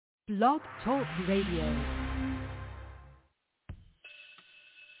Blog Talk Radio.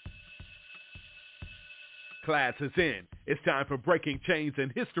 Class is in. It's time for Breaking Chains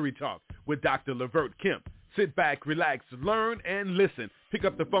and History Talk with Dr. Levert, Kemp. Sit back, relax, learn, and listen. Pick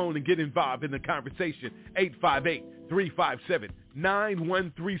up the phone and get involved in the conversation.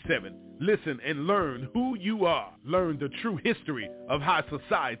 858-357-9137. Listen and learn who you are. Learn the true history of how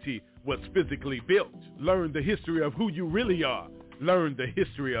society was physically built. Learn the history of who you really are. Learn the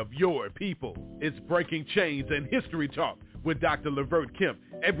history of your people. It's Breaking Chains and History Talk with Dr. Levert Kemp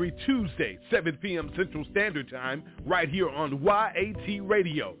every Tuesday, 7 p.m. Central Standard Time, right here on YAT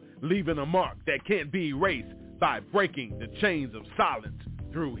Radio, leaving a mark that can't be erased by breaking the chains of silence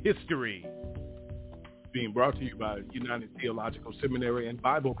through history. Being brought to you by United Theological Seminary and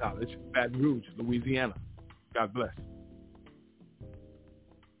Bible College, Baton Rouge, Louisiana. God bless.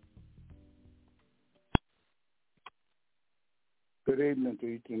 Good evening to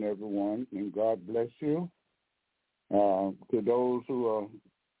each and every one, and God bless you. To those who are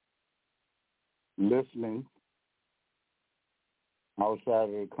listening outside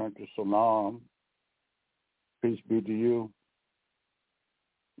of the country, salam, peace be to you.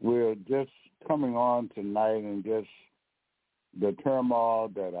 We're just coming on tonight and just the turmoil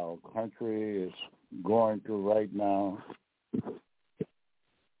that our country is going through right now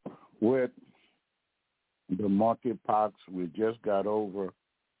with the monkeypox. We just got over,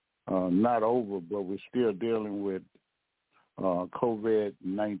 not over, but we're still dealing with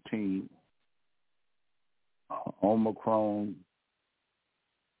COVID-19, Omicron,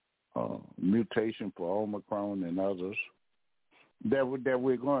 mutation for Omicron and others that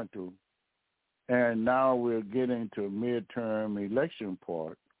we're going through. And now we're getting to midterm election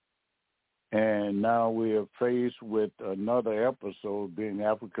part. And now we are faced with another episode, being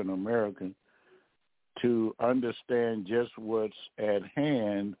African-American, to understand just what's at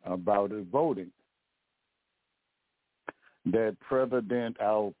hand about the voting. That president,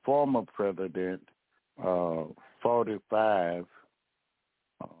 our former president, 45,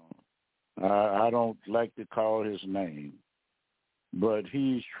 I don't like to call his name, but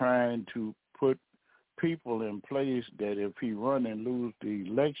he's trying to put people in place that if he run and lose the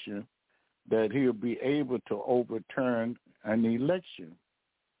election, that he'll be able to overturn an election.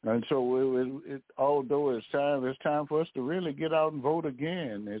 And so although it's time for us to really get out and vote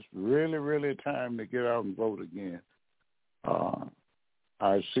again. It's really, really time to get out and vote again.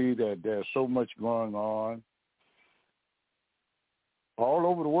 I see that there's so much going on all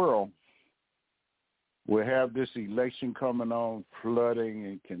over the world. We have this election coming on, flooding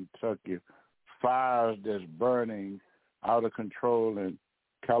in Kentucky, fires that's burning out of control in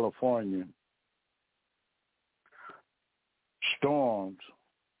California, storms.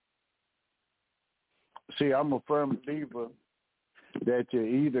 See, I'm a firm believer that you're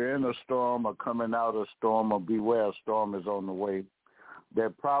either in a storm or coming out of a storm, or beware a storm is on the way.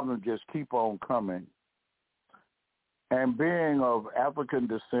 That problem just keep on coming. And being of African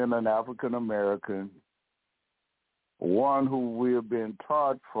descent and African American, one who we have been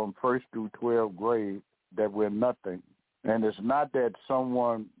taught from 1st through 12th grade that we're nothing. And it's not that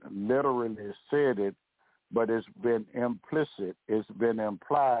someone literally said it, but it's been implicit. It's been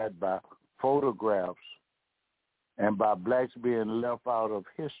implied by photographs and by blacks being left out of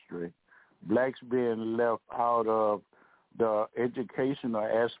history, blacks being left out of the educational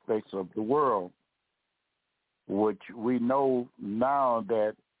aspects of the world, which we know now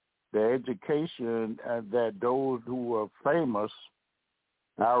that the education that those who were famous,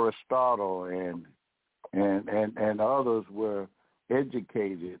 Aristotle and others, were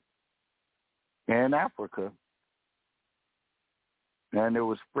educated in Africa, and it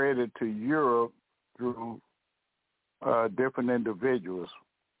was spread to Europe through different individuals.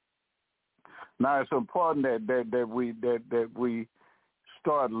 Now it's important that we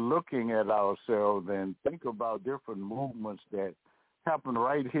start looking at ourselves and think about different movements that happen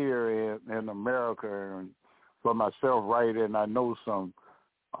right here in America. And for myself, right, and I know some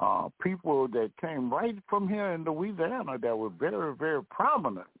people that came right from here in Louisiana that were very, very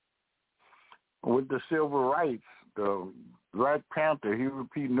prominent with the civil rights. The Black Panther, Huey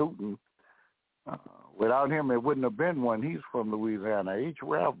P. Newton. Without him, it wouldn't have been one. He's from Louisiana. H.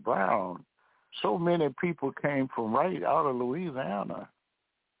 Ralph Brown. So many people came from right out of Louisiana.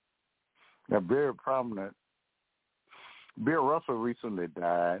 They're very prominent. Bill Russell recently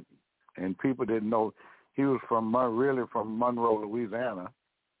died, and people didn't know he was really from Monroe, Louisiana.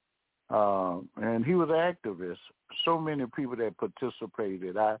 And he was an activist. So many people that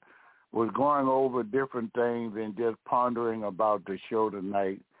participated. I was going over different things and just pondering about the show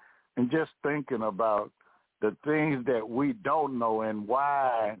tonight and just thinking about the things that we don't know and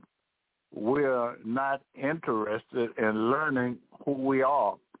why we're not interested in learning who we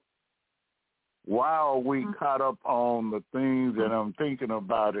are. Why are we caught up on the things that I'm thinking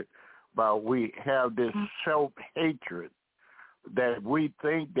about it, but we have this self-hatred that we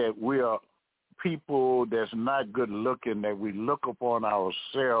think that we are people that's not good looking, that we look upon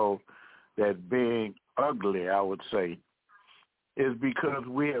ourselves as being ugly, I would say, is because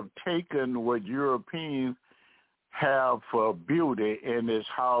we have taken what Europeans have for beauty, and it's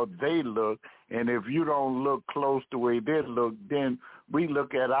how they look. And if you don't look close the way they look, then we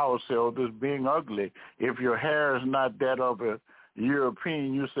look at ourselves as being ugly. If your hair is not that of a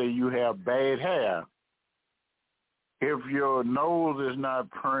European, you say you have bad hair. If your nose is not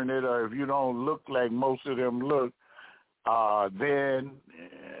printed, or if you don't look like most of them look, then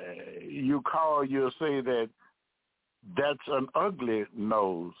you'll say that that's an ugly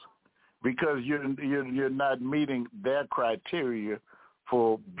nose, because you're not meeting their criteria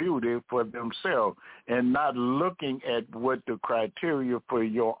for beauty for themselves, and not looking at what the criteria for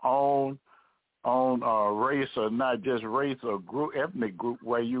your own race, or not just race or group, ethnic group,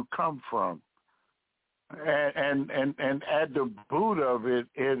 where you come from. And at the root of it,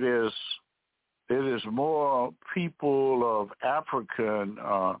 it is more people of African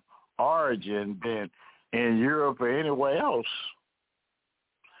origin than in Europe or anywhere else,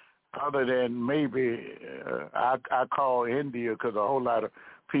 other than maybe I call India, because a whole lot of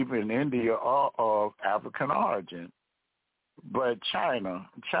people in India are of African origin. But China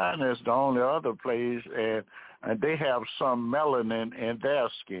is the only other place, and they have some melanin in their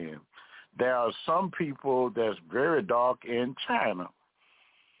skin. There are some people that's very dark in China.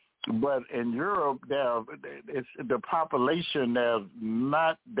 But in Europe, it's the population, there's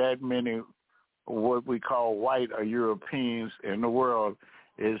not that many what we call white or Europeans in the world.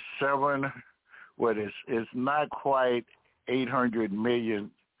 It's not quite 800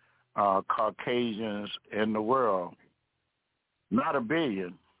 million Caucasians in the world. Not a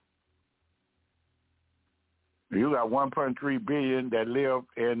billion. You got 1.3 billion that live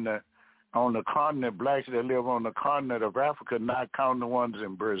on the continent, blacks that live on the continent of Africa, not counting the ones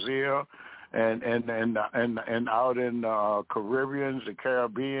in Brazil and out in Caribbeans, the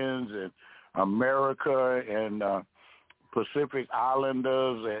Caribbeans, and America, and Pacific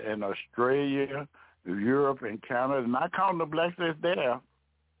Islanders, and Australia, Europe, and Canada, not counting the blacks that's there.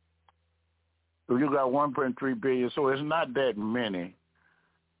 So you got 1.3 billion, so it's not that many.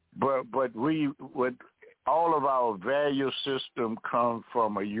 But all of our value system comes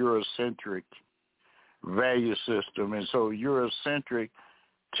from a Eurocentric value system. And so Eurocentric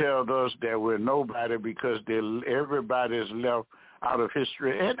tells us that we're nobody because everybody is left out of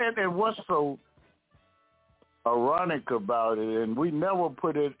history. And what's so ironic about it, and we never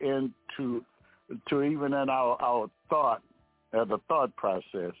put it into even in our thought, as a thought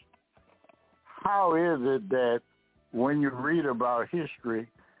process. How is it that when you read about history,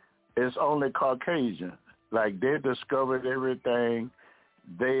 it's only Caucasian? Like, they discovered everything,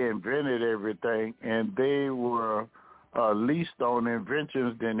 they invented everything, and they were least on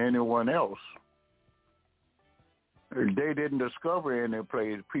inventions than anyone else. They didn't discover any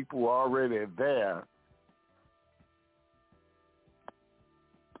place. People were already there.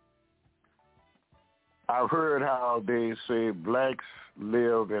 I've heard how they say blacks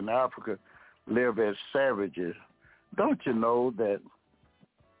live in Africa, live as savages. Don't you know that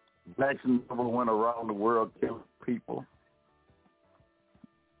blacks never went around the world killing people?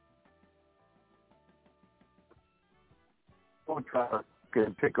 Don't try to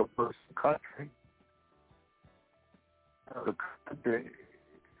pick a person's country. The country,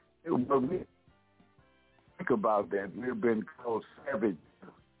 but we think about that. We've been called savage.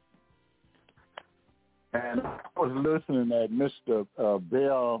 And I was listening at Mr.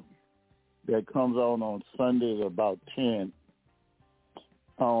 Bell that comes on Sundays about 10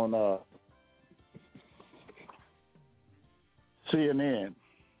 on CNN.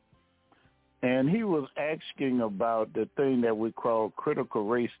 And he was asking about the thing that we call critical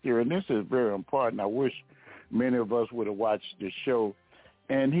race theory. And this is very important. I wish many of us would have watched the show.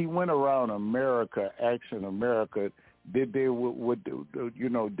 And he went around America, asking America, did they want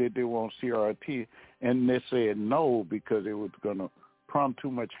CRT? And they said no, because it was going to prompt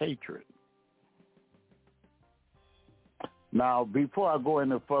too much hatred. Now, before I go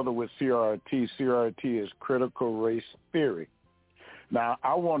any further with CRT is critical race theory. Now,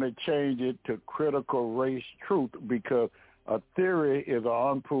 I want to change it to critical race truth, because a theory is an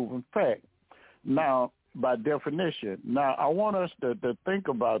unproven fact. Now, by definition. Now, I want us to think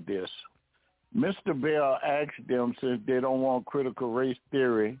about this. Mr. Bell asked them, since they don't want critical race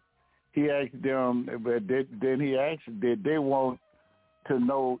theory, he asked them, but then he asked, did they want to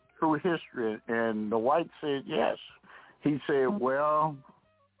know true history? And the white said yes. He said, well,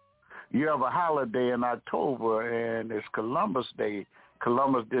 you have a holiday in October, and it's Columbus Day.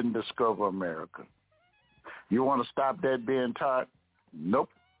 Columbus didn't discover America. You want to stop that being taught? Nope.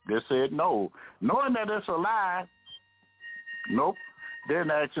 They said no. Knowing that it's a lie, nope.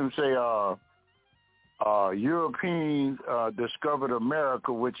 Then ask them, say, Europeans discovered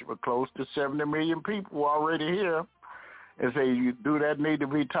America, which were close to 70 million people already here, and say, do that need to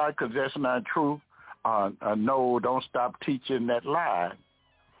be taught because that's not true? No, don't stop teaching that lie.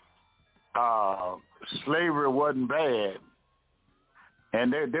 Slavery wasn't bad,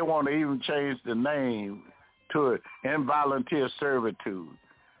 and they want to even change the name to it, involuntary servitude.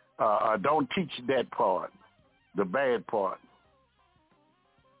 Don't teach that part, the bad part.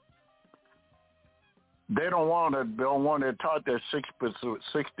 They don't want it taught that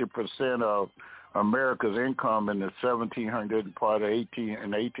 60% of America's income in the 1700 and part of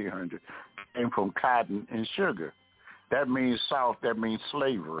 1800 came from cotton and sugar. That means South. That means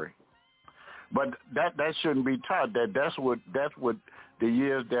slavery. But that shouldn't be taught. That's what the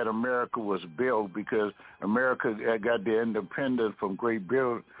years that America was built, because America got the independence from Great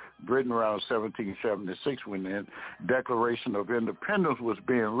Britain around 1776 when the Declaration of Independence was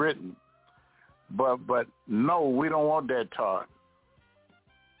being written. But no, we don't want that taught.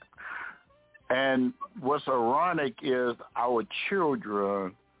 And what's ironic is our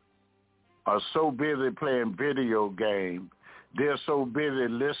children are so busy playing video games. They're so busy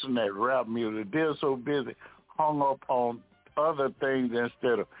listening to rap music. They're so busy hung up on other things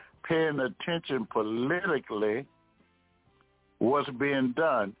instead of paying attention politically what's being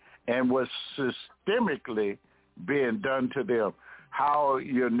done and what's systemically being done to them. How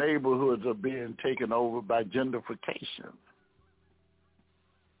your neighborhoods are being taken over by gentrification.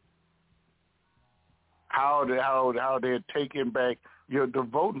 How they're taking back the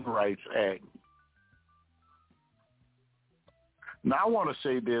Voting Rights Act. Now, I want to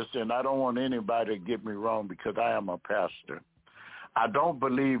say this, and I don't want anybody to get me wrong because I am a pastor. I don't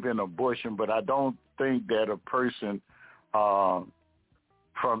believe in abortion, but I don't think that a person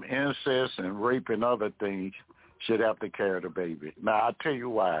from incest and rape and other things should have to carry the baby. Now, I'll tell you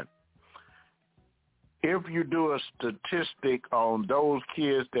why. If you do a statistic on those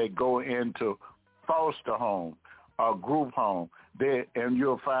kids that go into foster home or group home, and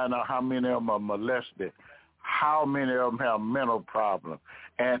you'll find out how many of them are molested, how many of them have mental problems.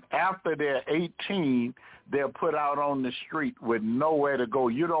 And after they're 18, they're put out on the street with nowhere to go.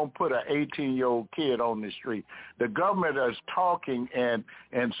 You don't put an 18-year-old kid on the street. The government is talking, and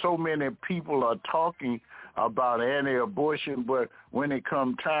so many people are talking about anti-abortion, but when it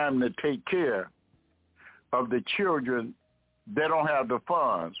comes time to take care of the children, they don't have the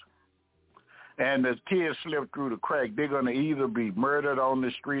funds. And the kids slip through the crack. They're going to either be murdered on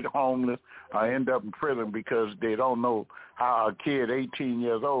the street, homeless, or end up in prison because they don't know how a kid 18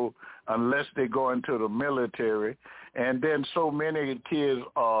 years old, unless they go into the military. And then so many kids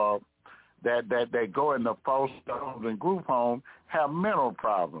that go in the foster homes and group homes have mental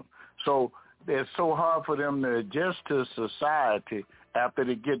problems. So it's so hard for them to adjust to society after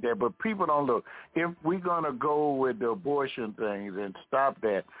they get there. But people don't look. If we're going to go with the abortion things and stop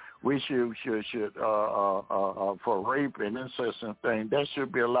that, we should for rape and incest and things, that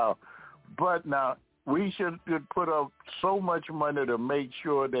should be allowed. But now we should put up so much money to make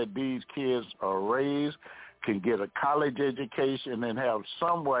sure that these kids are raised, can get a college education, and have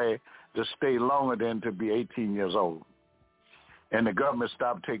some way to stay longer than to be 18 years old. And the government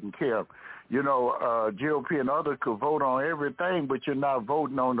stop taking care of them. You know, GOP and others could vote on everything, but you're not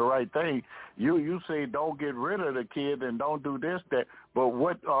voting on the right thing. You say don't get rid of the kid and don't do this, that. But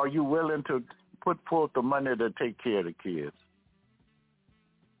what are you willing to put forth the money to take care of the kids?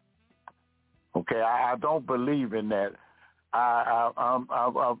 Okay, I don't believe in that.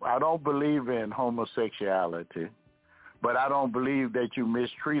 I don't believe in homosexuality, but I don't believe that you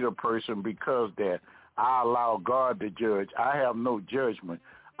mistreat a person because that. I allow God to judge. I have no judgment.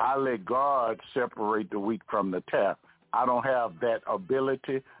 I let God separate the wheat from the chaff. I don't have that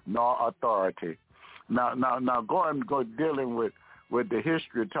ability nor authority. Now, dealing with the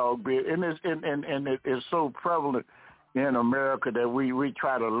history talk, and it's so prevalent in America that we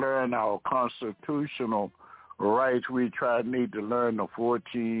try to learn our constitutional rights. We need to learn the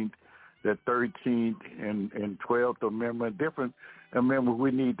 14th, the 13th, and 12th Amendment. Different amendments.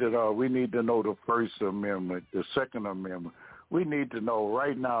 We need to know the First Amendment, the Second Amendment. We need to know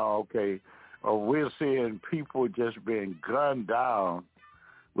right now, okay, we're seeing people just being gunned down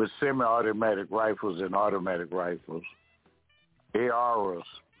with semi-automatic rifles and automatic rifles, ARs,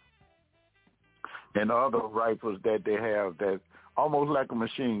 and other rifles that they have that almost like a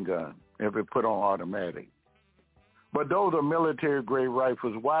machine gun if it put on automatic. But those are military-grade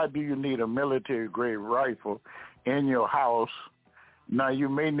rifles. Why do you need a military-grade rifle in your house? Now, you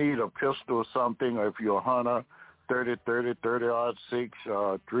may need a pistol or something, or if you're a hunter, 30-30,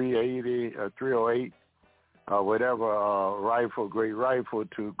 30-06, 380, 308, whatever rifle, great rifle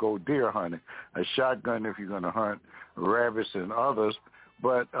to go deer hunting. A shotgun if you're going to hunt rabbits and others,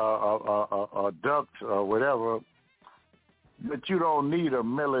 but ducks or whatever. But you don't need a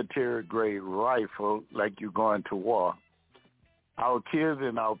military-grade rifle like you're going to war. Our kids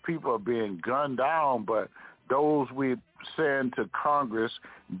and our people are being gunned down, but those we send to Congress,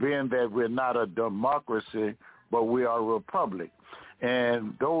 being that we're not a democracy, but we are a republic.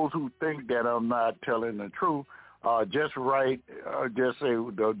 And those who think that I'm not telling the truth, just say,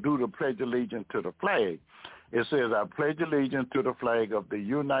 do the Pledge of Allegiance to the flag. It says, I pledge allegiance to the flag of the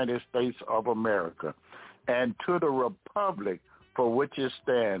United States of America and to the republic for which it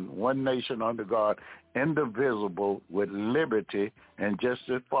stands, one nation under God, indivisible, with liberty and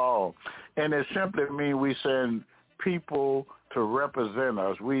justice for all. And it simply means we send people to represent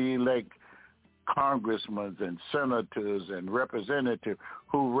us. We elect congressmen and senators and representatives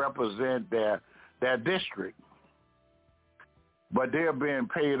who represent their district. But they're being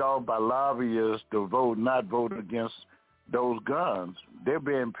paid off by lobbyists to not vote against those guns. They're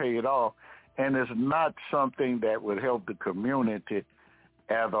being paid off, and it's not something that would help the community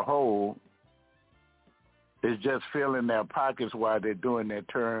as a whole. It's just filling their pockets while they're doing their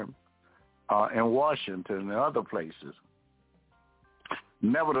term in Washington and other places.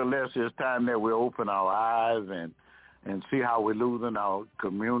 Nevertheless, it's time that we open our eyes and see how we're losing our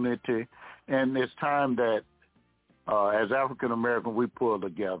community. And it's time that as African Americans, we pull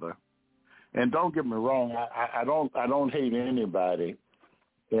together. And don't get me wrong, I don't hate anybody,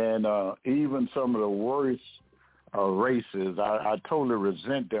 and even some of the worst races, I totally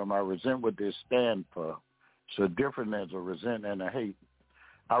resent them. I resent what they stand for. So different as a resent and a hate.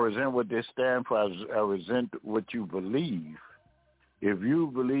 I resent what they stand for. I resent what you believe. If you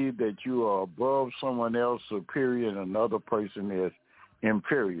believe that you are above someone else, superior, and another person is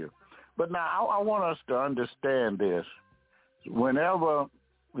inferior. But now I want us to understand this. Whenever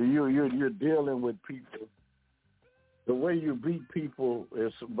you're dealing with people, the way you beat people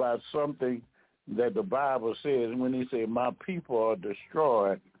is by something that the Bible says when he said, my people are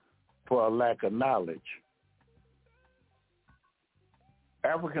destroyed for a lack of knowledge.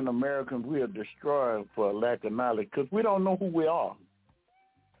 African Americans, we are destroyed for a lack of knowledge because we don't know who we are.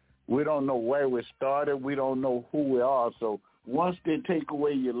 We don't know where we started. We don't know who we are. So once they take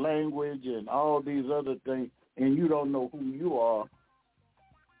away your language and all these other things, and you don't know who you are,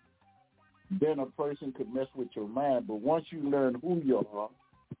 then a person could mess with your mind. But once you learn who you are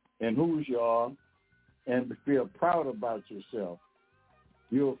and whose you are and feel proud about yourself,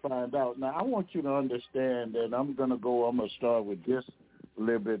 you'll find out. Now, I want you to understand that I'm going to start with this a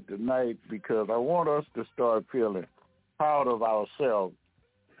little bit tonight because I want us to start feeling proud of ourselves.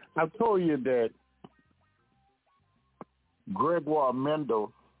 I told you that Gregoire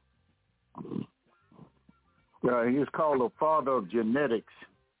Mendel, he's called the father of genetics.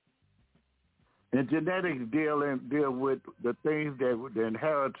 And genetics deal with the things that the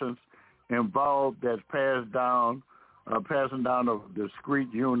inheritance involved that's passing down a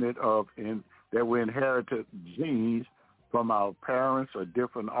discrete unit that we inherited genes from our parents or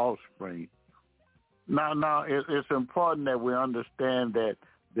different offspring. Now it's important that we understand that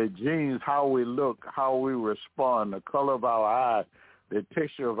the genes, how we look, how we respond, the color of our eye, the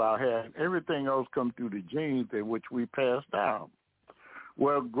texture of our hair, and everything else comes through the genes in which we pass down.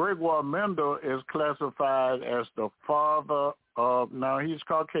 Well, Gregoire Mendel is classified as the father of, now he's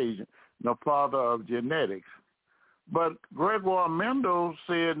Caucasian, the father of genetics. But Gregoire Mendel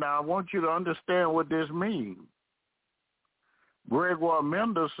said, now I want you to understand what this means. Gregoire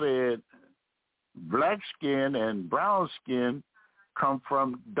Mendel said black skin and brown skin come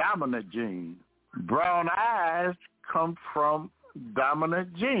from dominant genes. Brown eyes come from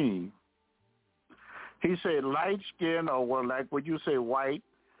dominant genes. He said light skin, or like what you say white,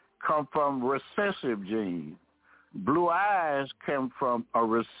 come from recessive genes. Blue eyes come from a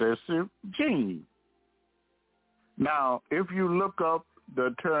recessive gene. Now, if you look up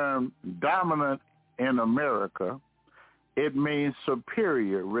the term dominant in America, it means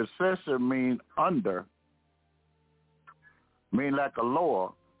superior. Recessive means under, mean like a lower.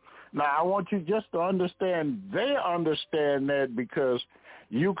 Now, I want you just to understand, they understand that because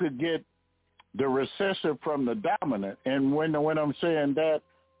you could get the recessive from the dominant. And when I'm saying that,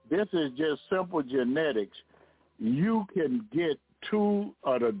 this is just simple genetics. You can get two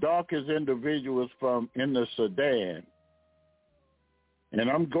of the darkest individuals from in the Sudan. And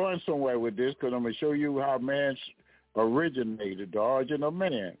I'm going somewhere with this because I'm going to show you how man originated, the origin of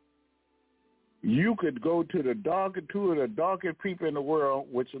man. You could go to two of the darkest people in the world,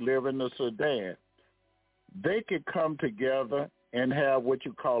 which live in the Sudan. They could come together and have what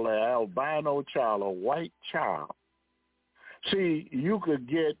you call an albino child, a white child. See, you could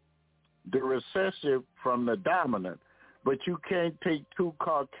get the recessive from the dominant, but you can't take two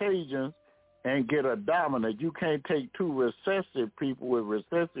Caucasians and get a dominant. You can't take two recessive people with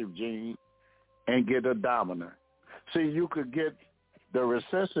recessive genes and get a dominant. See, you could get the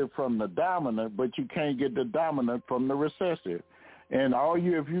recessive from the dominant, but you can't get the dominant from the recessive. And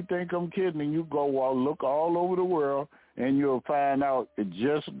if you think I'm kidding, you go look all over the world, and you'll find out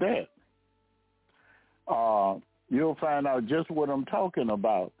just that. You'll find out just what I'm talking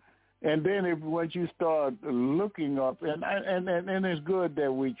about. And then once you start looking up, and it's good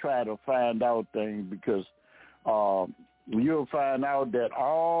that we try to find out things, because you'll find out that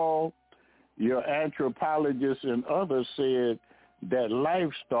all your anthropologists and others said that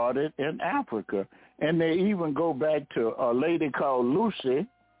life started in Africa. And they even go back to a lady called Lucy,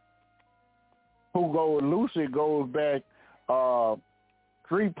 Lucy goes back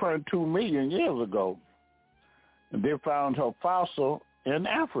 3.2 million years ago. And they found her fossil in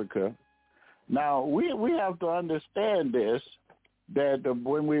Africa. Now, we have to understand this, that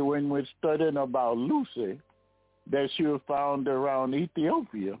when we're studying about Lucy, that she was found around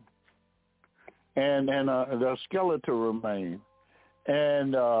Ethiopia, and the skeletal remains.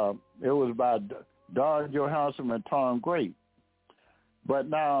 And it was by Don Johanson and Tom Great. But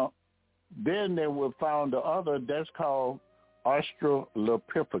now, then they were found the other, that's called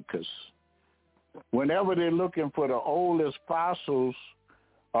Australopithecus. Whenever they're looking for the oldest fossils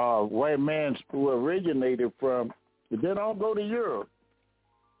where man originated from, they don't go to Europe.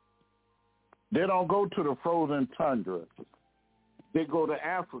 They don't go to the frozen tundra. They go to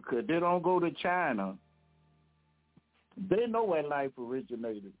Africa. They don't go to China. They know where life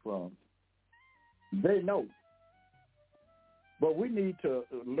originated from. They know. But we need to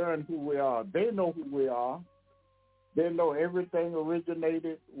learn who we are. They know who we are. They know everything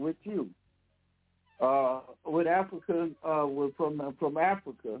originated with you. With Africa, from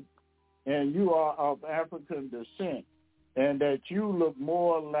Africa, and you are of African descent, and that you look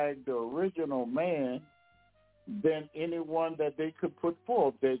more like the original man than anyone that they could put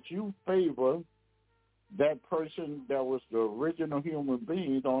forth, that you favor that person that was the original human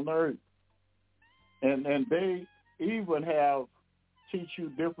being on earth. And they even teach you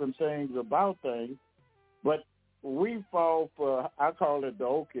different things about things, but we fall for, I call it the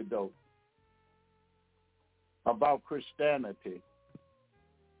okie doke, about Christianity.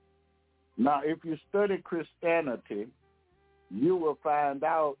 Now, if you study Christianity, you will find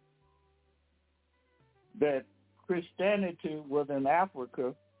out that Christianity was in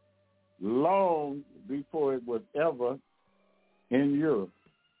Africa long before it was ever in Europe.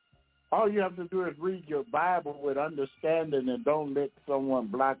 All you have to do is read your Bible with understanding and don't let someone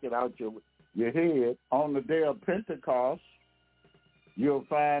block it out your head. On the day of Pentecost, you'll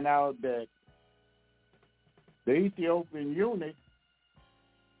find out that the Ethiopian eunuch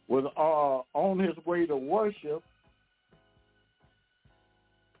was on his way to worship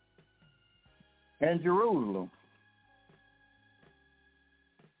in Jerusalem.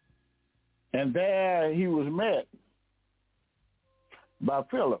 And there he was met by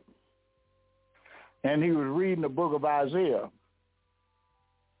Philip. And he was reading the book of Isaiah.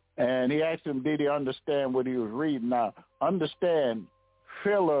 And he asked him, did he understand what he was reading? Now, understand,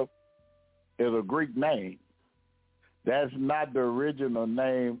 Philip is a Greek name. That's not the original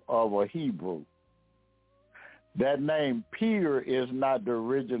name of a Hebrew. That name Peter is not the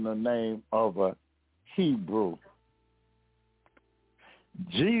original name of a Hebrew.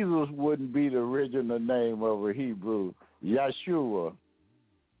 Jesus wouldn't be the original name of a Hebrew. Yeshua.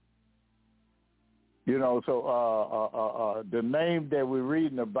 You know, so the name that we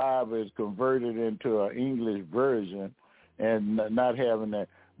read in the Bible is converted into an English version and not having that.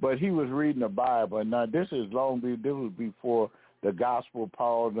 But he was reading the Bible. Now, this was before the gospel,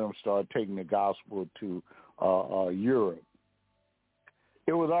 Paul and them started taking the gospel to Europe.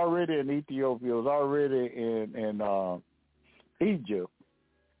 It was already in Ethiopia. It was already in Egypt.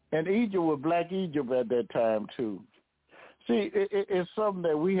 And Egypt was Black Egypt at that time, too. See, it's something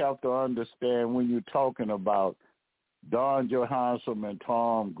that we have to understand when you're talking about Don Johanson and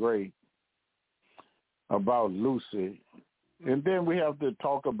Tom Gray, about Lucy. And then we have to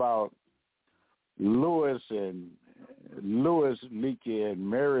talk about Louis Leakey and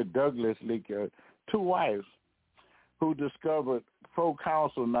Mary Douglas Leakey, two wives who discovered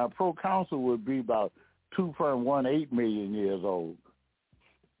proconsul. Now, proconsul would be about 2.18 million years old.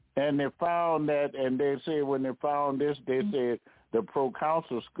 And they found that, and they said when they found this, they said the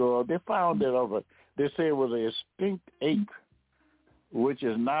proconsul skull, they found it they said it was an extinct ape, which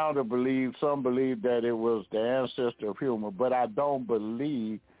is now to believe, some believe that it was the ancestor of human, but I don't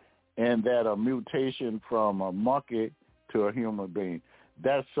believe in that a mutation from a monkey to a human being.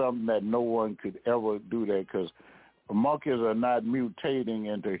 That's something that no one could ever do that, because monkeys are not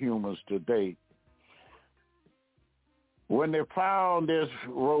mutating into humans today. When they found this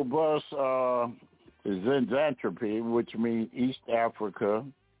robust Zinjanthropy, which means East Africa,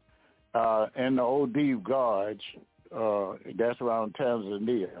 in the Odive Gorge, that's around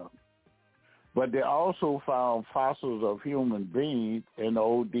Tanzania. But they also found fossils of human beings in the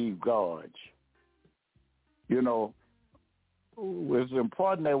Odive Gorge. You know, it's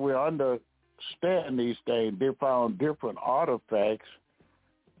important that we understand these things. They found different artifacts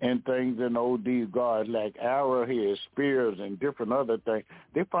and things in the Odive Gorge, like arrowheads, spears, and different other things.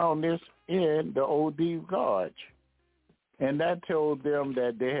 They found this in the Odive Gorge. And that told them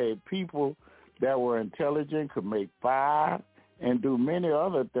that they had people that were intelligent, could make fire, and do many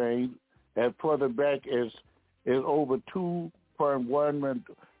other things. As further back is over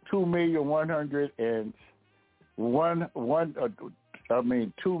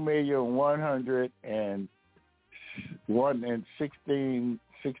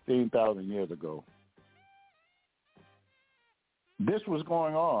years ago. This was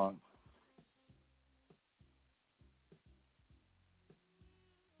going on.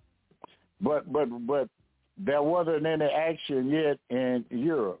 But there wasn't any action yet in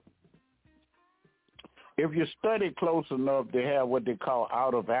Europe. If you study close enough, they have what they call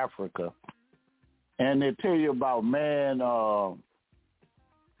out of Africa. And they tell you about man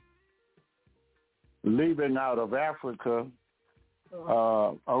leaving out of Africa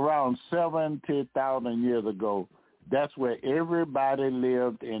around 70,000 years ago. That's where everybody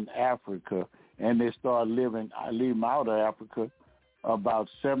lived in Africa, and they started leaving out of Africa about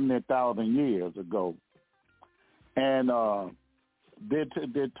 70,000 years ago. And they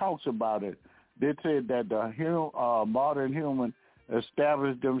talks about it. They said that the modern human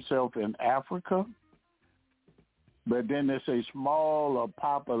established themselves in Africa, but then they say smaller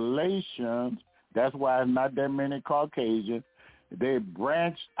populations, that's why it's not that many Caucasians, they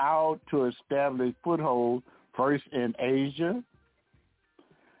branched out to establish foothold first in Asia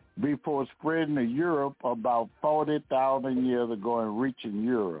before spreading to Europe about 40,000 years ago and reaching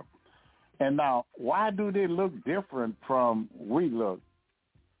Europe. And now, why do they look different from we look?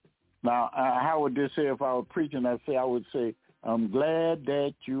 Now, how would this say if I were preaching? I would say, I'm glad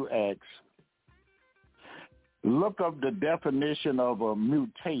that you asked. Look up the definition of a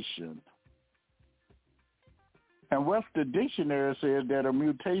mutation. And Webster Dictionary says that a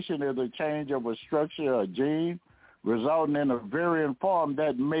mutation is a change of a structure or gene resulting in a variant form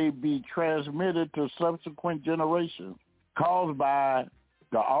that may be transmitted to subsequent generations, caused by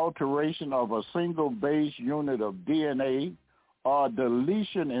the alteration of a single base unit of DNA or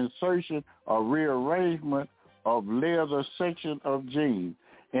deletion, insertion, or rearrangement of layers or sections of genes.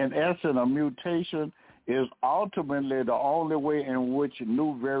 In essence, a mutation is ultimately the only way in which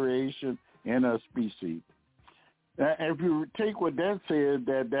new variation in a species. If you take what that says,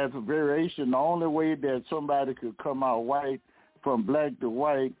 that's a variation, the only way that somebody could come out white from black to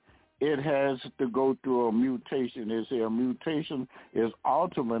white, it has to go through a mutation. They say a mutation is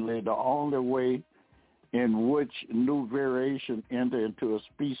ultimately the only way in which new variation enter into a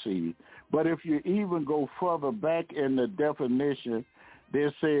species. But if you even go further back in the definition,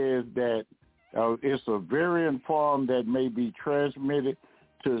 they says that it's a variant form that may be transmitted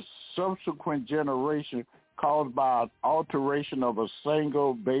to subsequent generation caused by alteration of a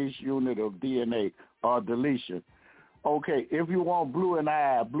single base unit of DNA or deletion. Okay, if you want blue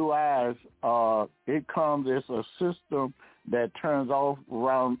eyes, it comes as a system that turns off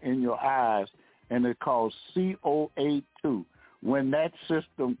around in your eyes, and it's called COA2. When that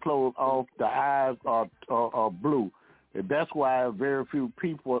system closes off, the eyes are blue. That's why very few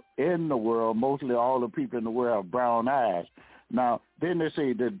people in the world, mostly all the people in the world, have brown eyes. Now, then they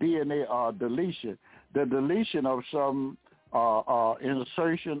say the DNA or deletion. The deletion of some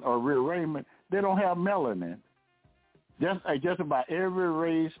insertion or rearrangement, they don't have melanin. Just about every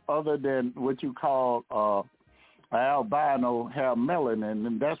race other than what you call albino have melanin,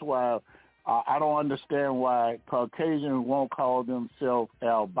 and that's why I don't understand why Caucasians won't call themselves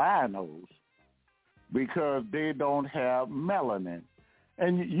albinos, because they don't have melanin.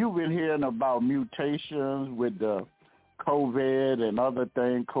 And you've been hearing about mutations with the COVID and other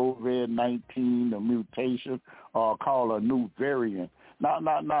things, COVID-19, the mutation, called a new variant.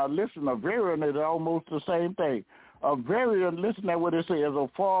 Now, listen, a variant is almost the same thing. A variant, listen to what it says, is a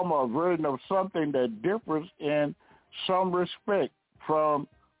form or version of something that differs in some respect from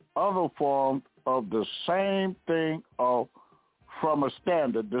other forms of the same thing or from a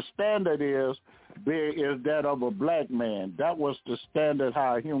standard. The standard is that of a black man. That was the standard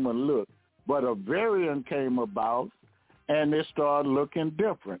how a human looked. But a variant came about, and it started looking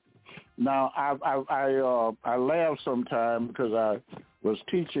different. Now, I laugh sometimes because I was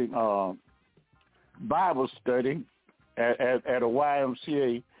teaching Bible study at a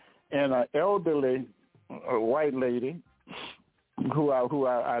YMCA, and an elderly white lady who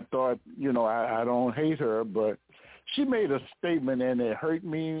I thought, I don't hate her, but she made a statement and it hurt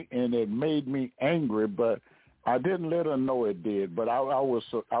me and it made me angry, but I didn't let her know it did. But I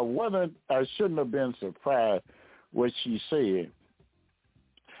shouldn't have been surprised what she said.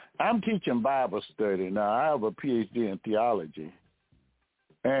 I'm teaching Bible study now. I have a PhD in theology,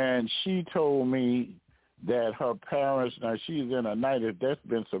 and she told me that her parents, now she's in her 90s, that's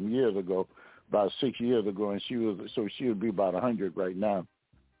been some years ago, about 6 years ago, and she would be about 100 right now.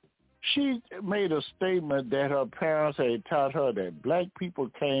 She made a statement that her parents had taught her that black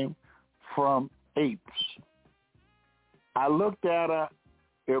people came from apes. I looked at her,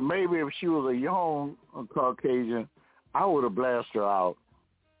 and maybe if she was a young Caucasian, I would have blasted her out.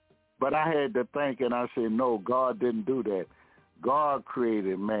 But I had to think, and I said, no, God didn't do that. God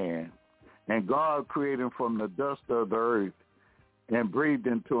created man, and God created him from the dust of the earth and breathed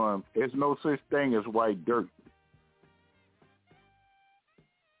into him. There's no such thing as white dirt.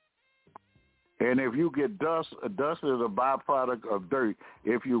 And if you get dust is a byproduct of dirt.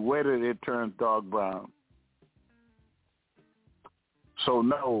 If you wet it, it turns dark brown. So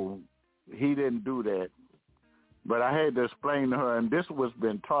no, he didn't do that. But I had to explain to her, and this was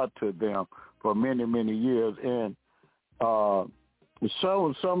been taught to them for many, many years. And some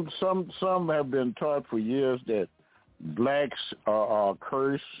have been taught for years that blacks are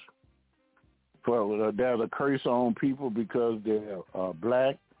cursed. There's a curse on people because they're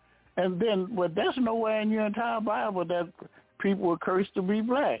black. And then, but that's nowhere in your entire Bible that people were cursed to be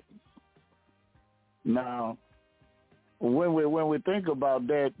black. Now, when we think about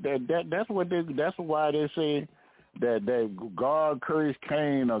that's why they say that God cursed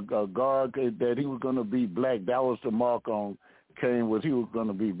Cain, or God that he was going to be black. That was the mark on Cain, was he was going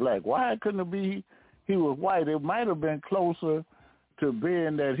to be black. Why couldn't it be he was white? It might have been closer to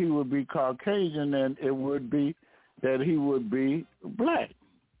being that he would be Caucasian than it would be that he would be black.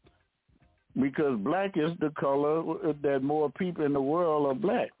 Because black is the color that more people in the world are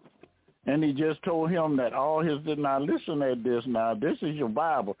black. And he just told him that all his, now listen at this now, this is your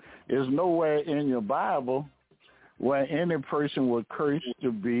Bible. There's nowhere in your Bible where any person was cursed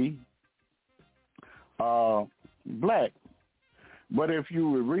to be black. But if you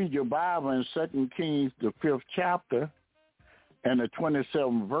would read your Bible in 2 Kings, the 5th chapter, and the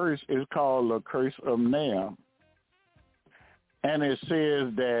 27th verse, is called the curse of Nahum. And it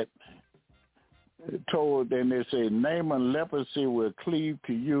says that, they say, Naaman leprosy will cleave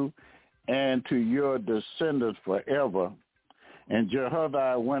to you and to your descendants forever. And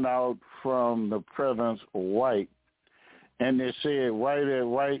Jehoiada went out from the presence white. And they said white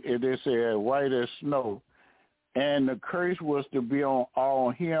as snow. And the curse was to be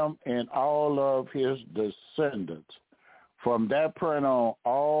on him and all of his descendants. From that point on,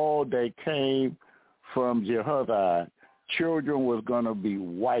 all that came from Jehoiada, children was going to be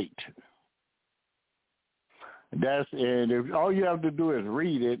white. And if all you have to do is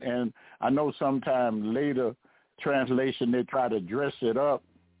read it, and I know sometimes later translation they try to dress it up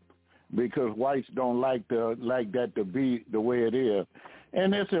because whites don't like that to be the way it is.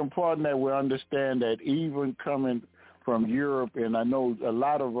 And it's important that we understand that even coming from Europe, and I know a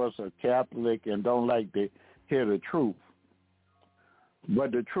lot of us are Catholic and don't like to hear the truth,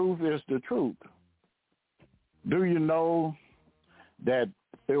 but the truth is the truth. Do you know that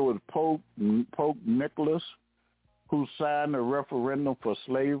it was Pope Nicholas who signed the referendum for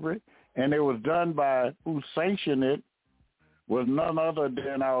slavery, and it was done by, who sanctioned it, was none other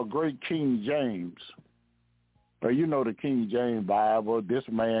than our great King James. You know the King James Bible, this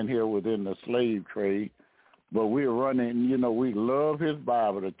man here was in the slave trade, but we're running, we love his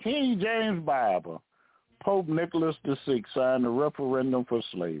Bible. The King James Bible, Pope Nicholas VI signed the referendum for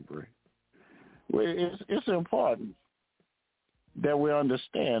slavery. It's important that we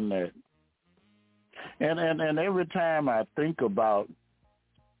understand that. And every time I think about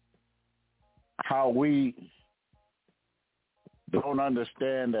how we don't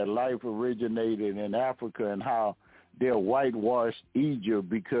understand that life originated in Africa and how they're whitewashed Egypt,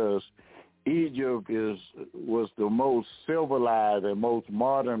 because Egypt was the most civilized and most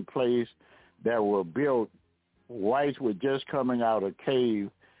modern place that were built whites were just coming out of cave,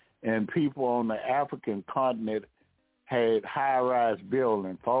 and people on the African continent had high-rise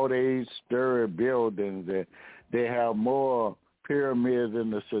buildings, 48-story buildings. And they have more pyramids in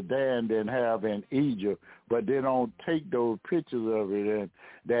the Sudan than have in Egypt, but they don't take those pictures of it. And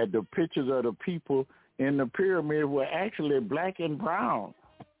that the pictures of the people in the pyramid were actually black and brown.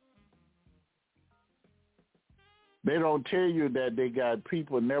 They don't tell you that they got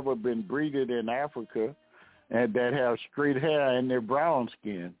people never been breeded in Africa and that have straight hair and they're brown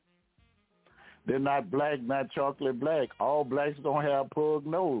skin. They're not black, not chocolate black. All blacks don't have pug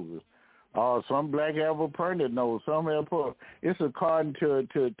noses. Some black have a pointed nose. Some have pug. It's according to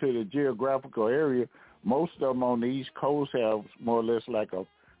the geographical area. Most of them on the East Coast have more or less like a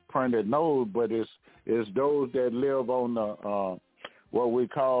pointed nose, but it's those that live on the what we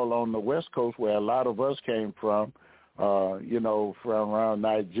call on the West Coast, where a lot of us came from. From around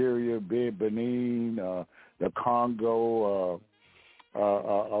Nigeria, Benin, the Congo,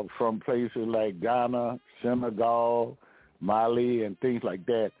 from places like Ghana, Senegal, Mali, and things like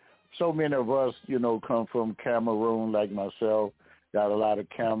that. So many of us, come from Cameroon, like myself. Got a lot of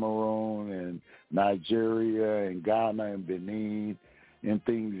Cameroon and Nigeria and Ghana and Benin and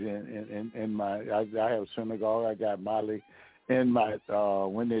things. I have Senegal. I got Mali. And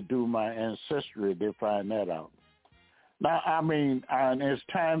when they do my ancestry, they find that out. Now, and it's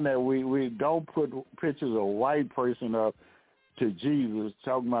time that we don't put pictures of a white person up to Jesus,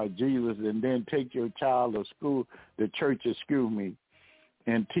 talking about Jesus, and then take your child to school, the church,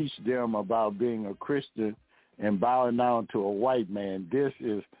 and teach them about being a Christian and bowing down to a white man. This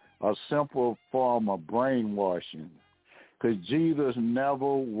is a simple form of brainwashing, because Jesus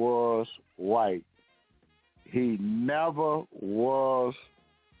never was white. He never was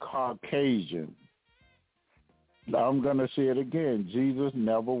Caucasian. I'm going to say it again. Jesus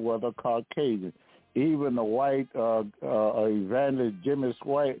never was a Caucasian. Even the white evangelist Jimmy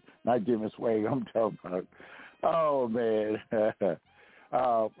Swag, not Jimmy Swag, I'm talking about, oh, man.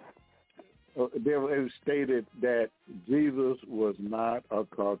 It was stated that Jesus was not a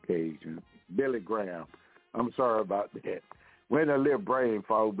Caucasian. Billy Graham. I'm sorry about that. When a little brain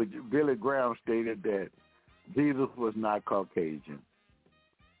fog, but Billy Graham stated that Jesus was not Caucasian.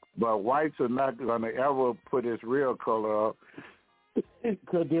 But whites are not going to ever put his real color up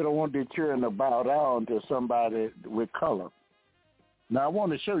because they don't want their children to bow down to somebody with color. Now, I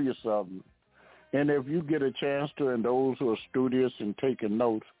want to show you something. And if you get a chance to, and those who are studious and taking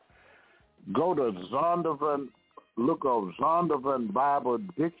notes, go to Zondervan, look up Zondervan Bible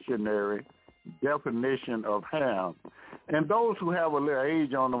Dictionary definition of ham. And those who have a little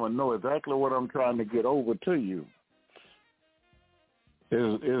age on them will know exactly what I'm trying to get over to you.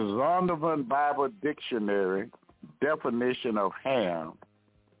 Is Zondervan Bible Dictionary definition of ham.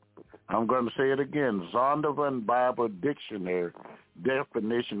 I'm going to say it again, Zondervan Bible Dictionary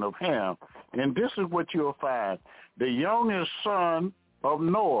definition of ham. And this is what you'll find. The youngest son of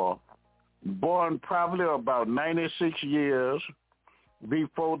Noah, born probably about 96 years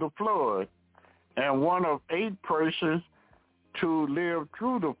before the flood, and one of 8 persons to live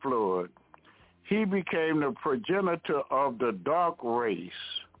through the flood. He became the progenitor of the dark race.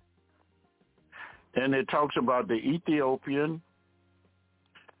 And it talks about the Ethiopian,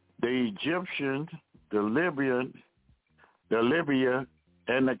 the Egyptian, the Libya,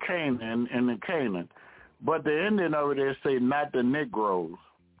 and the Canaan. But the ending of it, they say not the Negroes.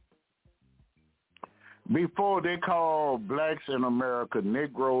 Before, they called blacks in America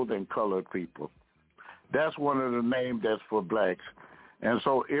Negroes and colored people. That's one of the names that's for blacks. And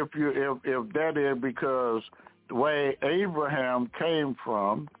so if that is because the way Abraham came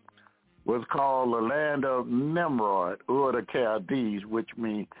from was called the land of Nimrod, or the Chaldees, which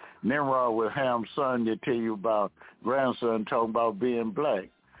means Nimrod was Ham's son. They tell you about grandson talking about being black.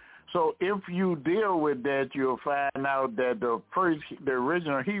 So if you deal with that, you'll find out that the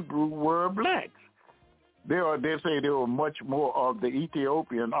original Hebrew were blacks. They say they were much more of the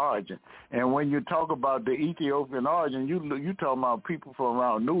Ethiopian origin. And when you talk about the Ethiopian origin, you talking about people from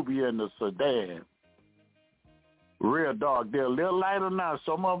around Nubia and the Sudan. Real dark. They're a little lighter now.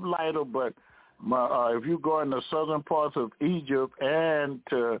 Some of them lighter, but if you go in the southern parts of Egypt and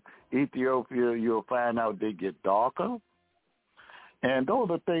to Ethiopia, you'll find out they get darker. And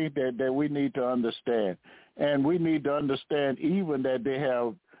those are things that we need to understand. And we need to understand even that they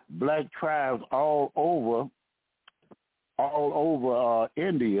have black tribes all over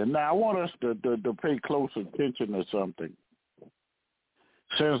India. Now, I want us to pay close attention to something.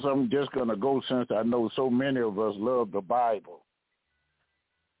 Since I'm just going to go, since I know so many of us love the Bible.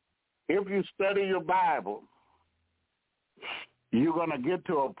 If you study your Bible, you're going to get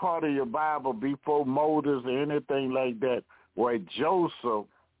to a part of your Bible before Moses or anything like that where Joseph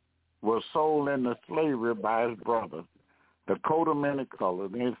was sold into slavery by his brother. They coat him in the color.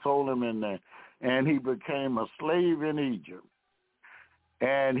 They sold him in there. And he became a slave in Egypt.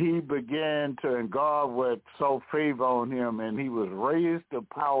 And he began to, and God would sow favor on him, and he was raised to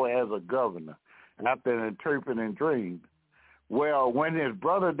power as a governor after interpreting dreams. Well, when his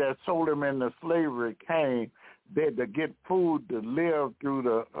brother that sold him into slavery came, they had to get food to live through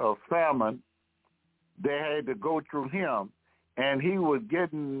the famine. They had to go through him, and he was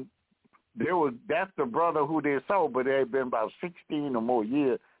getting. That's the brother who they saw, but it had been about 16 or more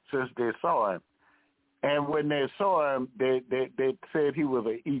years since they saw him. And when they saw him, they said he was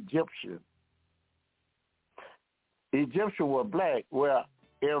an Egyptian. Egyptian were black. Well,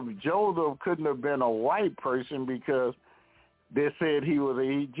 if Joseph couldn't have been a white person because they said he was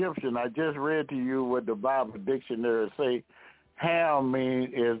an Egyptian. I just read to you what the Bible dictionary say. Ham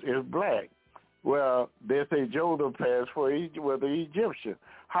is black. Well, they say Joseph passed for was an Egyptian.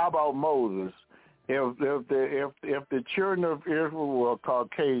 How about Moses? If the children of Israel were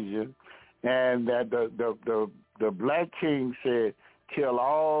Caucasian, and that the black king said, kill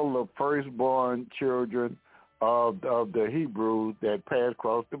all the firstborn children of the Hebrews that passed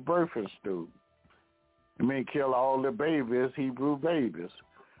across the birthing stool. I mean, kill all the babies, Hebrew babies.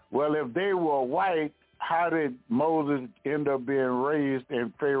 Well, if they were white, how did Moses end up being raised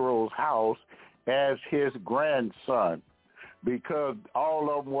in Pharaoh's house as his grandson? Because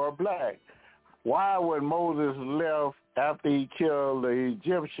all of them were black. Why, when Moses left after he killed the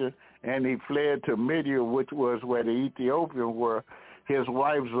Egyptian and he fled to Midian, which was where the Ethiopians were, his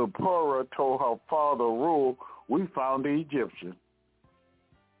wife Zipporah told her father, Reuel, we found the Egyptian.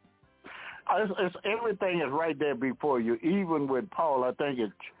 Everything is right there before you. Even with Paul, I think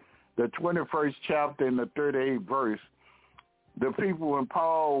it's the 21st chapter and the 38th verse. The people, when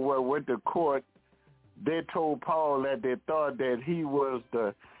Paul went to court, they told Paul that they thought that he was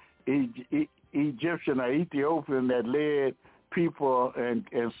the Egyptian or Ethiopian that led people and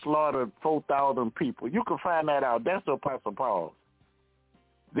slaughtered 4,000 people. You can find that out. That's the Apostle Paul.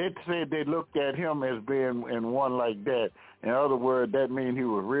 They said they looked at him as being in one like that. In other words, that means he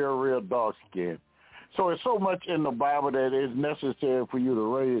was real, real dark-skinned. So it's so much in the Bible that is necessary for you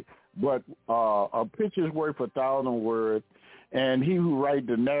to read. But a picture's worth 1,000 words, and he who write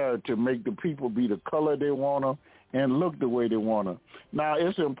the narrative make the people be the color they want them and look the way they want them. Now,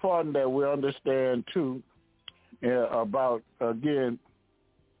 it's important that we understand, too, about this,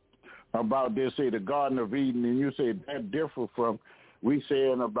 say, the Garden of Eden, and you say that differs from, we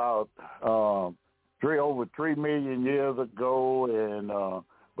saying about over 3 million years ago, and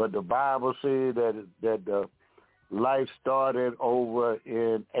but the Bible said that the life started over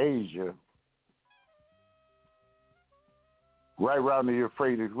in Asia, right around the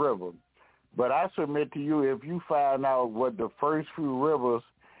Euphrates River. But I submit to you, if you find out what the first few rivers,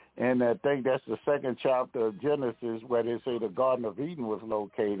 and I think that's the 2nd chapter of Genesis, where they say the Garden of Eden was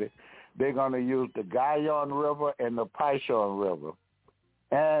located, they're going to use the Gihon River and the Pishon River.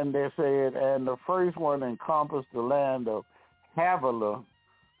 And they said, and the first one encompassed the land of Havilah,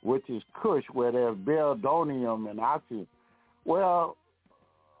 which is Cush, where there's Beldonium and Oxy. Well,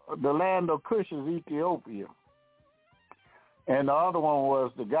 the land of Cush is Ethiopia. And the other one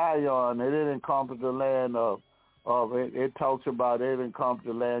was the Gihon, and it encompassed the land of it talks about it encompassed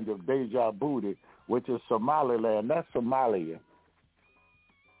the land of Deja Booty, which is Somaliland. That's Somalia.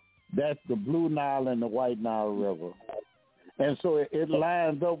 That's the Blue Nile and the White Nile River. And so it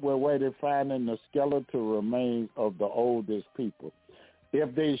lines up with where they're finding the skeletal remains of the oldest people.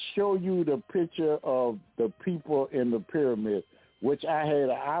 If they show you the picture of the people in the pyramid, which I had an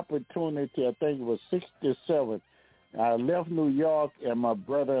opportunity, I think it was 67, I left New York, and my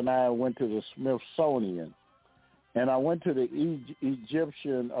brother and I went to the Smithsonian. And I went to the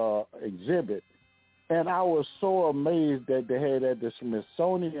Egyptian exhibit, and I was so amazed that they had at the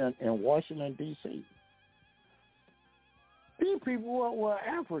Smithsonian in Washington, D.C. These people were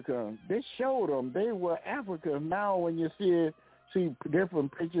African. They showed them they were African. Now when you see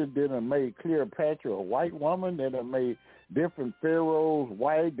different pictures that have made Cleopatra a white woman, that have made different pharaohs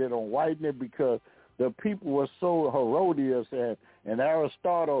white, they don't whiten it because the people were so Herodias, and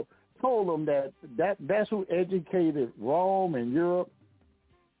Aristotle told them that's who educated Rome and Europe.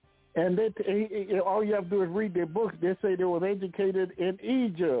 And all you have to do is read their books. They say they were educated in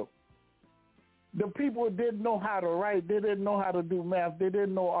Egypt. The people didn't know how to write. They didn't know how to do math. They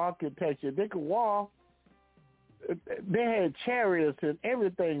didn't know architecture. They could walk. They had chariots and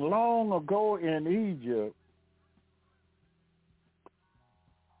everything long ago in Egypt.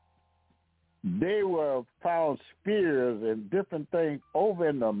 they were found spears and different things over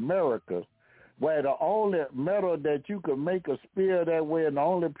in the Americas, where the only metal that you could make a spear that way and the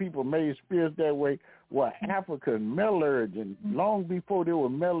only people made spears that way were African metallurgians, long before there were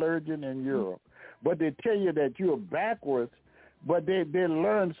metallurgians in Europe. But they tell you that you're backwards, but they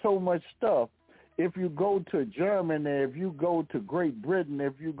learned so much stuff. If you go to Germany, if you go to Great Britain,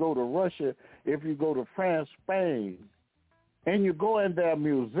 if you go to Russia, if you go to France, Spain, and you go in their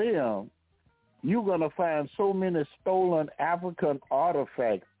museum, you're going to find so many stolen African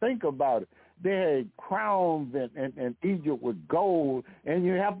artifacts. Think about it. They had crowns in Egypt with gold, and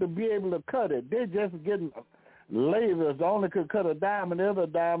you have to be able to cut it. They're just getting lasers. They only could cut a diamond, the other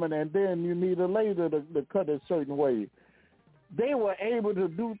diamond, and then you need a laser to cut it a certain way. They were able to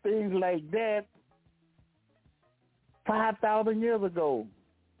do things like that 5,000 years ago.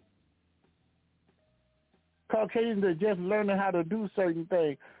 Caucasians are just learning how to do certain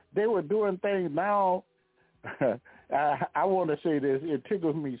things. They were doing things now. I want to say this. It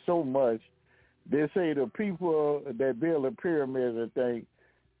tickles me so much. They say the people that build the pyramids and things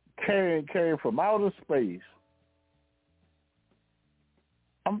came from outer space.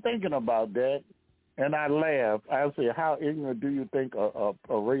 I'm thinking about that, and I laugh. I say, how ignorant do you think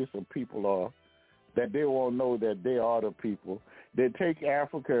a race of people are that they won't know that they are the people? They take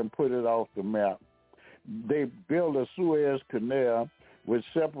Africa and put it off the map. They built a Suez Canal which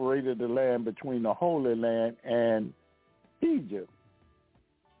separated the land between the Holy Land and Egypt.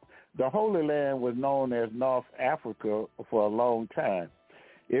 The Holy Land was known as North Africa for a long time.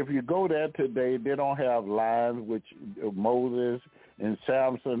 If you go there today, they don't have lines, which Moses and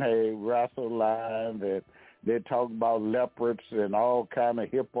Samson had wrestled lines, and they talk about leopards and all kind of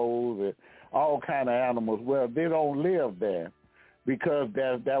hippos and all kind of animals. Well, they don't live there because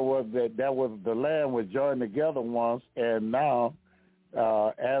that was the land was joined together once, and now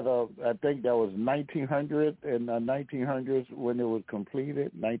as of, I think that was 1900, in the 1900s when it was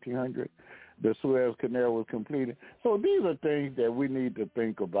completed, 1900, the Suez Canal was completed. So these are things that we need to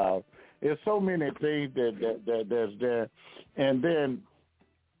think about. There's so many things that's there. And then,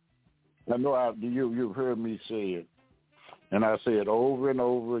 I know you've heard me say it, and I say it over and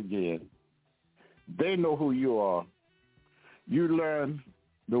over again. They know who you are. You learn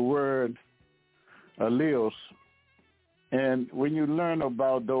the word alleles. And when you learn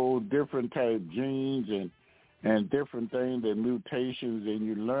about those different type genes and different things and mutations, and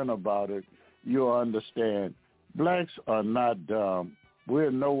you learn about it, you'll understand. Blacks are not dumb. We're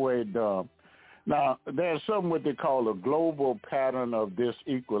no way dumb. Now, there's something what they call a global pattern of this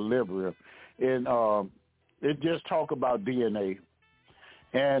equilibrium. And it just talk about DNA.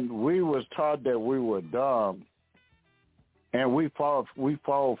 And we was taught that we were dumb, and we fall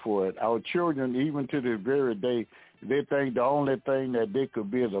for it. Our children, even to this very day, they think the only thing that they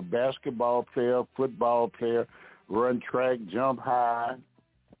could be is a basketball player, football player, run track, jump high,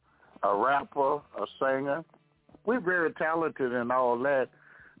 a rapper, a singer. We're very talented in all that,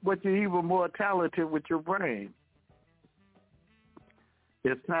 but you're even more talented with your brain.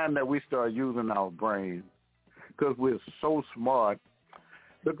 It's time that we start using our brain because we're so smart.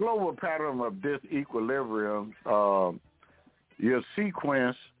 The global pattern of this equilibrium, your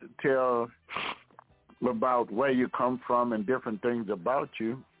sequence tells about where you come from and different things about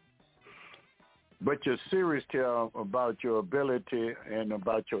you. But your series tell about your ability and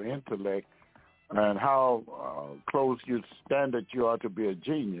about your intellect and how close you stand that you are to be a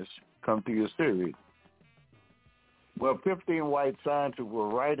genius come to your series. Well, 15 white scientists were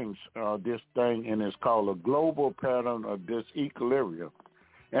writing this thing, and it's called a global pattern of this equilibrium.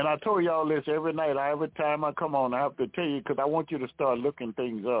 And I told y'all this every night. Every time I come on, I have to tell you because I want you to start looking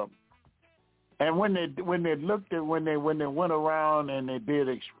things up. And when they went around and they did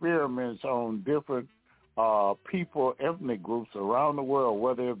experiments on different people, ethnic groups around the world,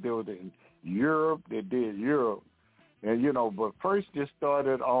 whether if they were in Europe, they did Europe, and but first they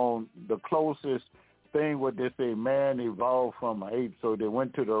started on the closest thing what they say man evolved from an ape, so they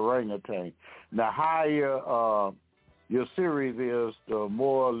went to the orangutan. The higher your series is, the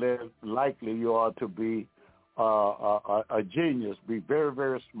more or less likely you are to be a genius, be very,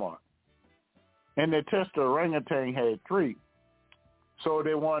 very smart. And they tested the orangutan had 3. So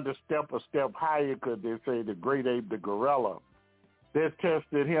they wanted to step a step higher because they say the great ape, the gorilla. They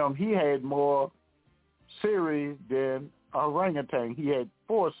tested him. He had more series than orangutan. He had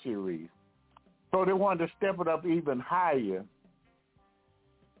 4 series. So they wanted to step it up even higher.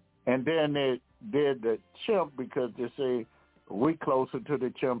 And then they did the chimp because they say we closer to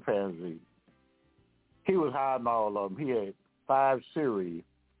the chimpanzee. He was higher than all of them. He had 5 series.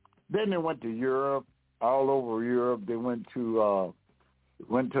 Then they went to Europe, all over Europe. They went to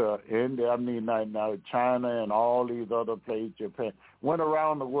went to India, now China and all these other places, Japan, went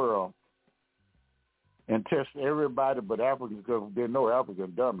around the world and tested everybody but Africans, because there are no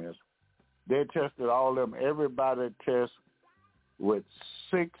African dummies. They tested all of them. Everybody test with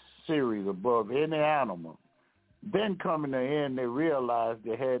 6 series above any animal. Then coming to the end, they realized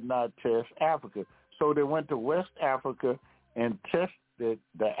they had not tested Africa. So they went to West Africa and tested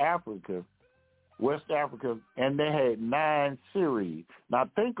the West Africa, and they had 9 series. Now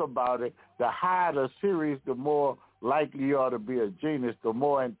think about it. The higher the series, the more likely you are to be a genius, the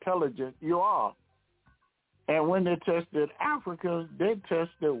more intelligent you are. And when they tested Africans, they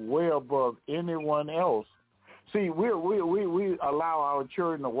tested way above anyone else. See, we allow our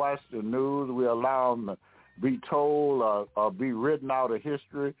children to watch the news. We allow them to be told or be written out of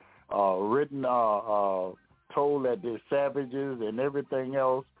history, told that they're savages and everything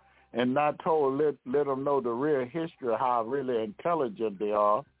else, and not told, let them know the real history of how really intelligent they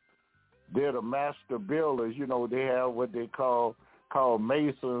are. They're the master builders. You know, they have what they call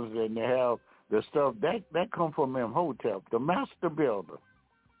masons, and they have the stuff that come from Imhotep, the master builder.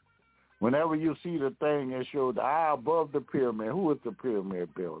 Whenever you see the thing that shows the eye above the pyramid, who is the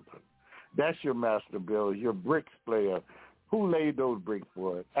pyramid builder? That's your master builder, your bricks player. Who laid those bricks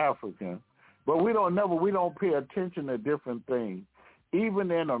for it? African. But we don't pay attention to different things.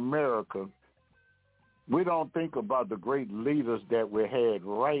 Even in America, we don't think about the great leaders that we had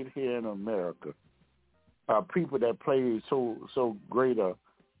right here in America. People that played so great a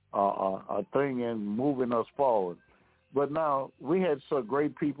thing in moving us forward. But now we had some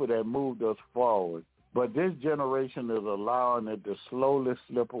great people that moved us forward. But this generation is allowing it to slowly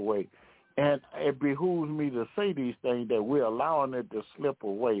slip away. And it behooves me to say these things, that we're allowing it to slip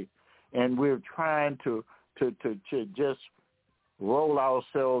away. And we're trying to just roll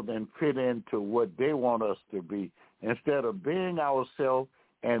ourselves and fit into what they want us to be, instead of being ourselves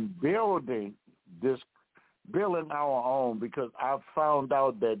and building our own, because I've found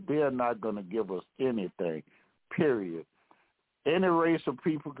out that they're not going to give us anything, period. Any race of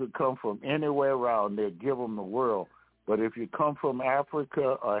people could come from anywhere around, they'll give them the world. But if you come from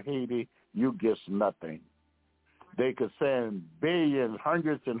Africa or Haiti, you get nothing. They could send billions,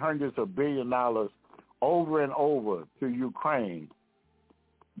 hundreds and hundreds of $1 billion over and over to Ukraine,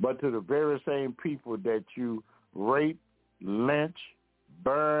 but to the very same people that you rape, lynch,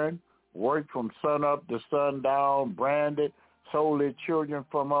 burn, work from sun up to sundown, branded, sold their children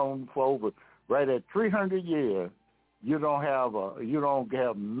from home for over, right at 300 years, you don't have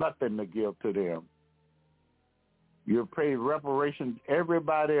nothing to give to them. You pay reparations.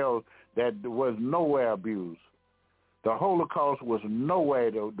 Everybody else that was nowhere abused. The Holocaust was nowhere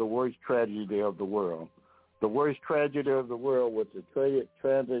the worst tragedy of the world. The worst tragedy of the world was the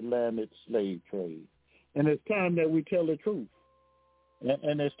transatlantic slave trade. And it's time that we tell the truth.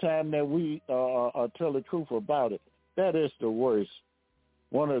 And it's time that we tell the truth about it. That is the worst.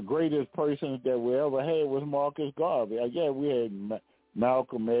 One of the greatest persons that we ever had was Marcus Garvey. Yeah, we had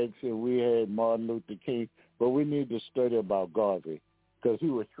Malcolm X and we had Martin Luther King, but we need to study about Garvey, because he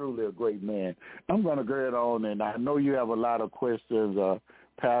was truly a great man. I'm going to go ahead on, and I know you have a lot of questions,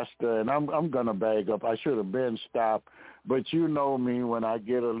 Pastor, and I'm going to bag up. I should have been stopped, but you know me, when I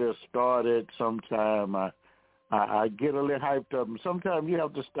get a little started, sometime I get a little hyped up, and sometimes you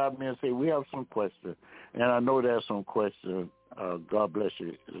have to stop me and say, we have some questions, and I know there's some questions. God bless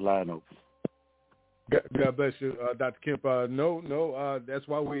you. Line open. God bless you, Dr. Kemp. That's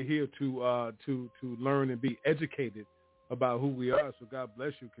why we're here to learn and be educated about who we are. So God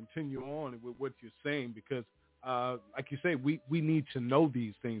bless you. Continue on with what you're saying, because like you say, we need to know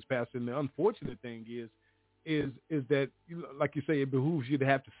these things, Pastor. And the unfortunate thing is that, like you say, it behooves you to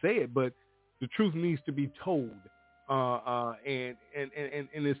have to say it, but the truth needs to be told. And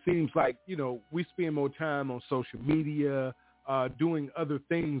it seems like, we spend more time on social media, doing other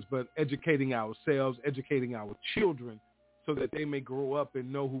things, but educating ourselves, educating our children, so that they may grow up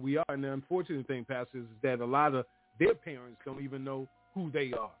and know who we are. And the unfortunate thing, Pastor, is that a lot of their parents don't even know who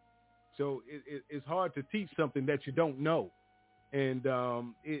they are. So it's hard to teach something that you don't know. And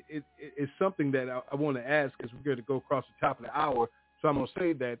it's something that I want to ask, because we're going to go across the top of the hour. So I'm going to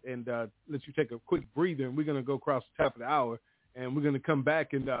say that and let you take a quick breather, and we're going to go across the top of the hour, and we're going to come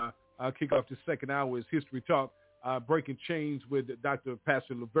back and kick off the second hour is History Talk, Breaking Chains with Dr.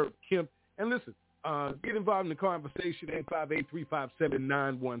 Pastor Levert Kemp. And listen, get involved in the conversation,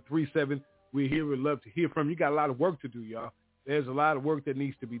 858-357-9137. We're here. We'd love to hear from you. You got a lot of work to do, y'all. There's a lot of work that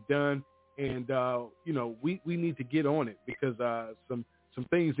needs to be done, and we need to get on it, because some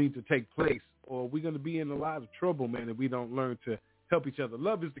things need to take place, or we're going to be in a lot of trouble, man, if we don't learn to help each other.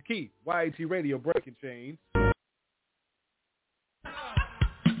 Love is the key. YAT Radio, Breaking Chains.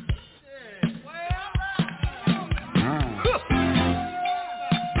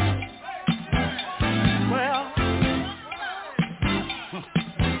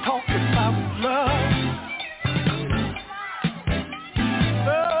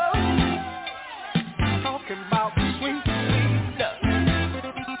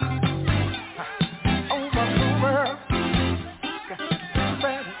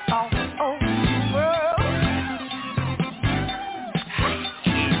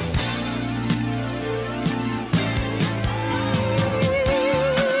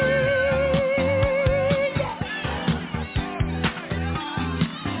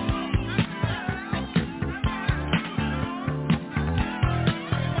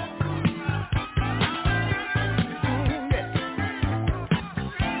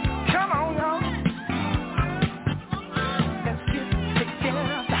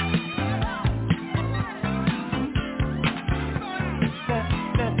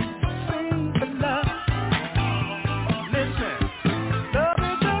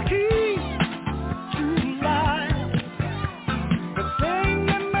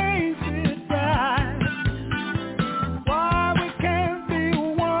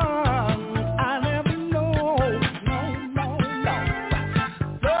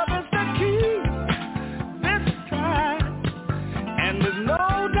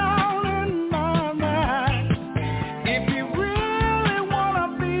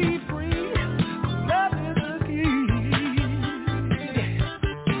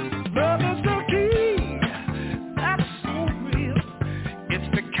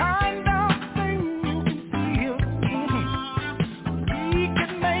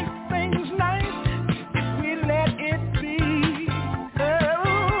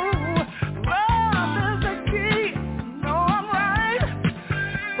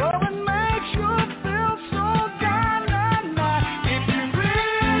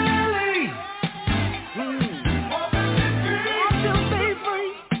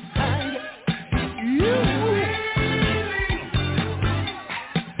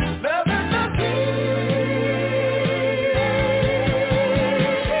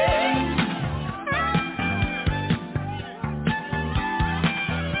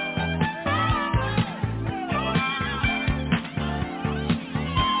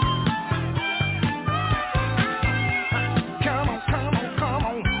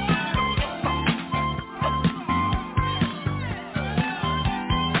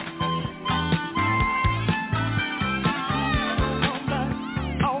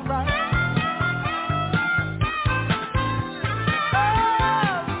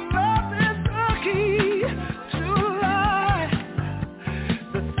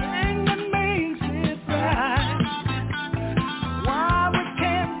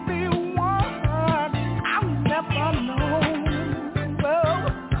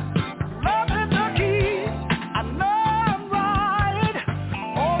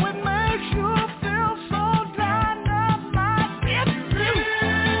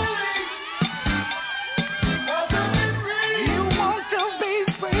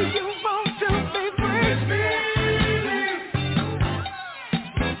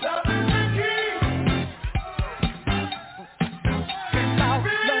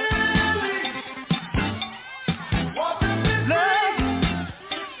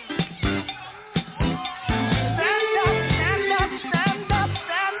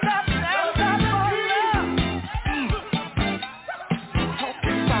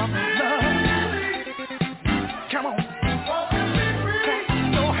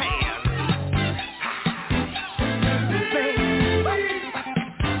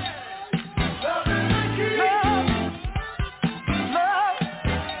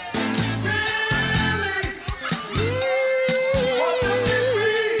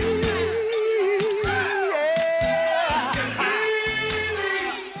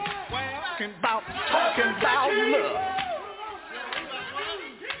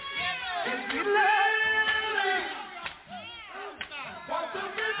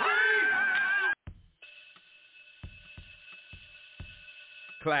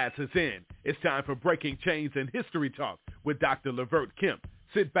 Class is in. It's time for Breaking Chains and History Talk with Dr. Levert Kemp.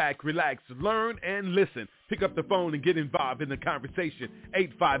 Sit back, relax, learn, and listen. Pick up the phone and get involved in the conversation.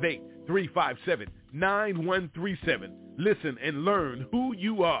 858-357-9137. Listen and learn who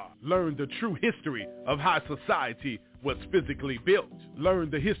you are. Learn the true history of how society was physically built. Learn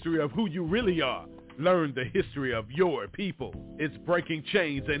the history of who you really are. Learn the history of your people. It's Breaking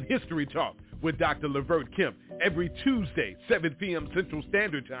Chains and History Talk with Dr. Levert Kemp every Tuesday, 7 p.m. Central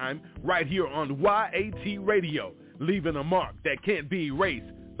Standard Time, right here on YAT Radio, leaving a mark that can't be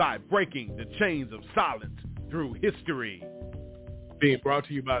erased by breaking the chains of silence through history. Being brought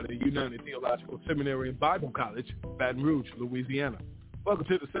to you by the United Theological Seminary and Bible College, Baton Rouge, Louisiana. Welcome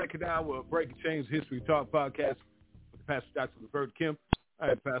to the second hour of Breaking Chains History Talk podcast with Pastor Dr. Levert Kemp. All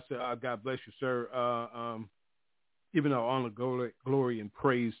right, Pastor, God bless you, sir. Giving our honor, glory, and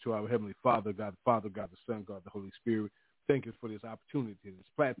praise to our Heavenly Father, God the Father, God the Son, God the Holy Spirit. Thank you for this opportunity, this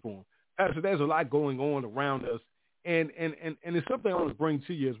platform. Pastor, there's a lot going on around us, and it's something I want to bring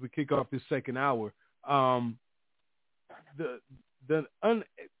to you as we kick off this second hour. Let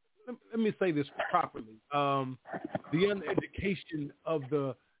me say this properly. The uneducation of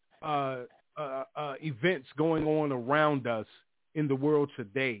the events going on around us in the world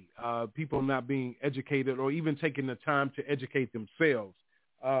today, people not being educated or even taking the time to educate themselves.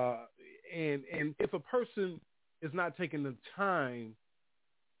 And if a person is not taking the time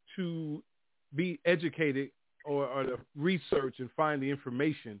to be educated or to research and find the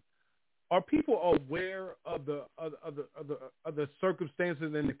information, are people aware of the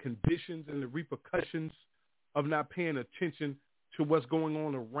circumstances and the conditions and the repercussions of not paying attention to what's going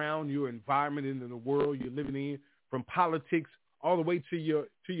on around your environment and in the world you're living in, from politics all the way to your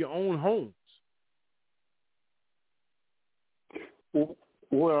own homes?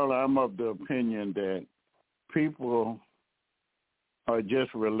 Well, I'm of the opinion that people are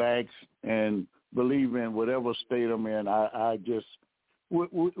just relaxed and believe in whatever state I'm in. I just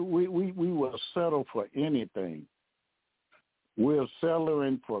we will settle for anything. We're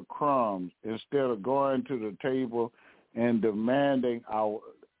settling for crumbs instead of going to the table and demanding our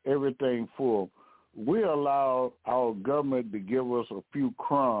everything full. We allow our government to give us a few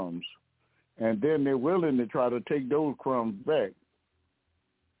crumbs, and then they're willing to try to take those crumbs back.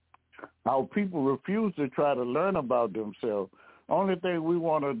 Our people refuse to try to learn about themselves. Only thing we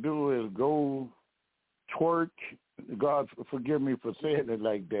want to do is go twerk. God forgive me for saying it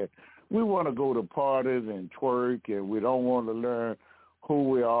like that. We want to go to parties and twerk, and we don't want to learn who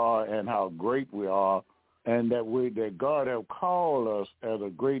we are and how great we are, and that God have called us as a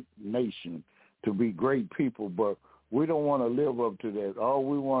great nation to be great people, but we don't want to live up to that. All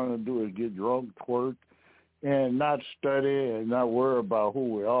we want to do is get drunk, twerk, and not study and not worry about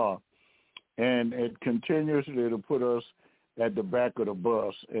who we are. And it continuously to put us at the back of the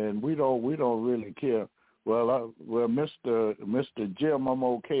bus, and we don't really care. Well, Mr. Jim, I'm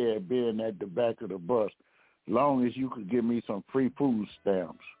okay at being at the back of the bus, as long as you could give me some free food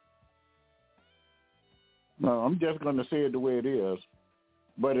stamps. No, I'm just going to say it the way it is.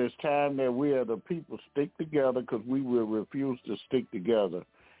 But it's time that we as the people stick together, because we will refuse to stick together,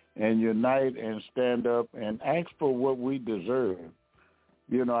 and unite and stand up and ask for what we deserve.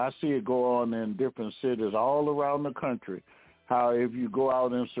 You know, I see it go on in different cities all around the country, how if you go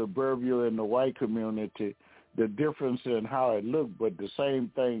out in suburbia in the white community, the difference in how it looked, but the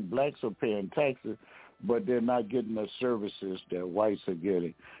same thing, blacks are paying taxes, but they're not getting the services that whites are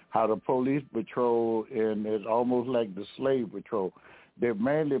getting. How the police patrol, and it's almost like the slave patrol. They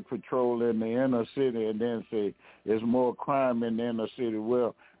mainly patrol in the inner city and then say there's more crime in the inner city.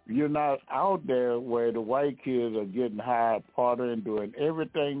 Well, you're not out there where the white kids are getting high, partying, doing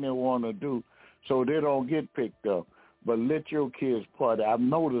everything they want to do so they don't get picked up. But let your kids party. I've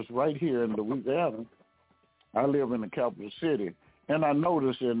noticed right here in Louisiana, I live in the capital city, and I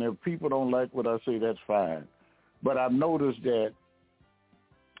noticed, and if people don't like what I say, that's fine. But I've noticed that,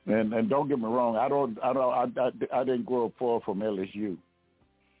 and don't get me wrong, I didn't grow up far from LSU,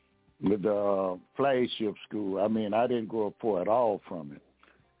 with the flagship school. I mean, I didn't grow up far at all from it.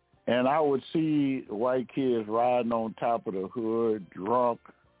 And I would see white kids riding on top of the hood, drunk,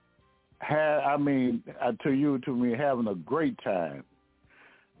 to me, having a great time.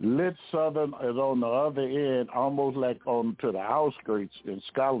 Lit Southern is on the other end, almost like on to the outskirts in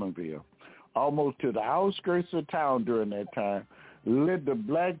Scotlandville, almost to the outskirts of town during that time. Let the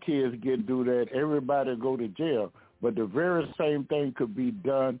black kids do that, everybody go to jail. But the very same thing could be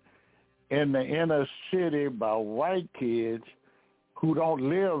done in the inner city by white kids who don't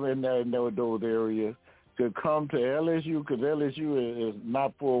live in those areas to come to LSU, because LSU is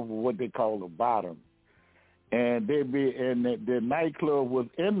not for what they call the bottom. And the nightclub was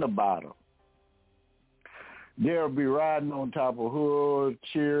in the bottom. They'll be riding on top of hoods,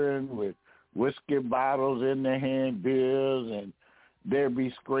 cheering with whiskey bottles in their hand, beers, and they'll be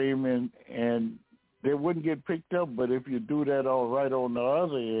screaming, and they wouldn't get picked up. But if you do that right on the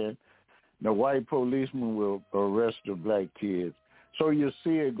other end, the white policeman will arrest the black kids. So you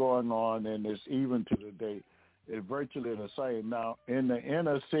see it going on, and it's even to the day. It's virtually the same. Now, in the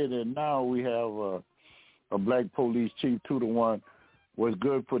inner city, now we have a black police chief, 2-1. What's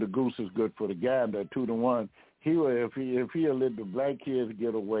good for the goose is good for the gander, 2-1. If he'll let the black kids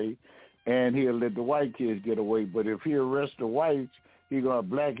get away, and he'll let the white kids get away. But if he arrests the whites, he's going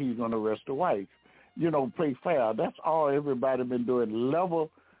to arrest the whites. You know, play fair. That's all everybody been doing. Level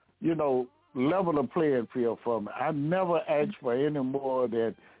the playing field for me. I never asked for any more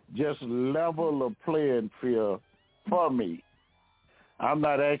than just level the playing field for me. I'm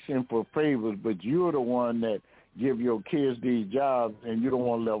not asking for favors, but you're the one that give your kids these jobs, and you don't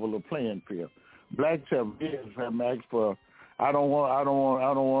want to level the playing field. Blacks have asked for, I don't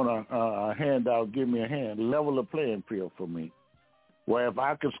want a handout. Give me a hand. Level the playing field for me. Well, if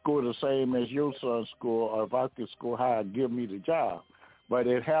I could score the same as your son score, or if I could score higher, give me the job. But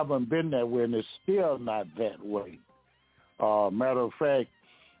it haven't been that way, and it's still not that way. Matter of fact,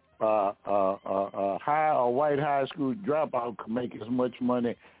 a white high school dropout can make as much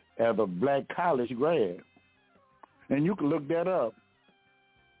money as a black college grad. And you can look that up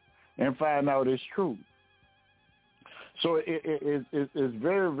and find out it's true. So it's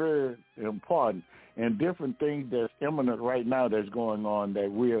very, very important, and different things that's imminent right now that's going on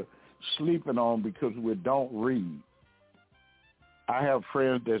that we're sleeping on because we don't read. I have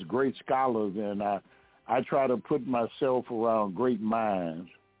friends that's great scholars, and I try to put myself around great minds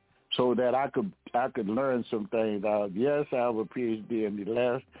so that I could learn some things. Yes, I have a PhD in the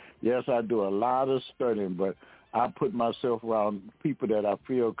last. Yes, I do a lot of studying, but I put myself around people that I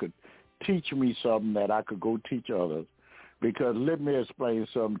feel could teach me something that I could go teach others. Because let me explain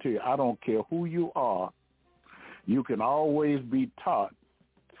something to you. I don't care who you are. You can always be taught.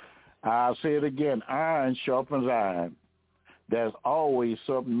 I'll say it again, iron sharpens iron. There's always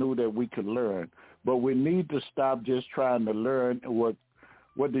something new that we can learn. But we need to stop just trying to learn what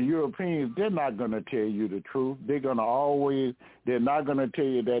the Europeans, they're not going to tell you the truth. They're not going to tell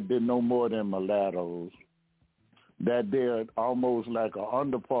you that they're no more than mulattoes, that they're almost like an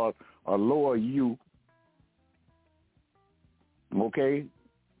underpart, a lower you. Okay?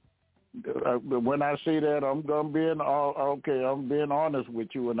 When I say that, I'm being honest with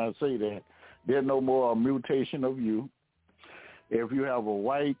you when I say that. There's no more a mutation of you. If you have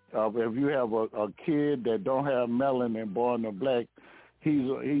a kid that don't have melanin born in black, he's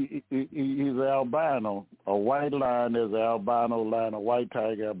an albino. A white lion is an albino lion. A white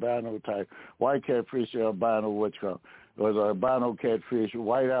tiger, albino tiger. White catfish, albino witchcraft. There's an albino catfish.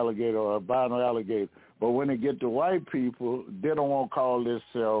 White alligator, or albino alligator. But when they get to white people, they don't want to call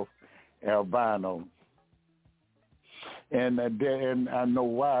themselves albino. And I know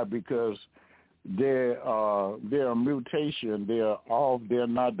why, because they're a mutation. They're off. They're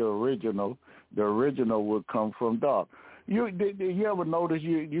not the original. The original would come from dark. You ever notice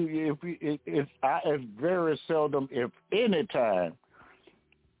it's very seldom, if any time.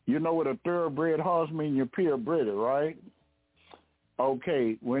 You know what a thoroughbred horse means? You purebred it, right?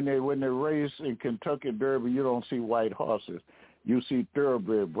 Okay, when they race in Kentucky Derby, you don't see white horses. You see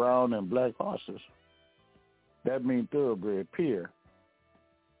thoroughbred, brown and black horses. That means thoroughbred, pure.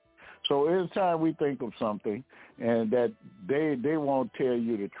 So it's time we think of something, and that they won't tell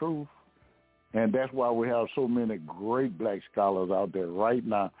you the truth. And that's why we have so many great black scholars out there right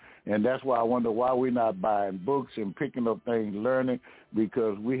now. And that's why I wonder why we're not buying books and picking up things, learning,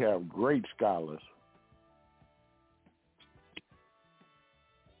 because we have great scholars.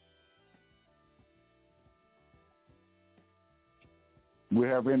 We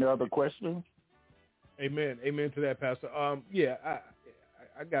have any other questions? Amen. Amen to that, Pastor. I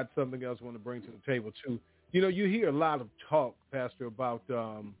got something else I want to bring to the table, too. You know, you hear a lot of talk, Pastor, about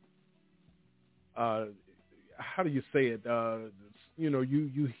how do you say it?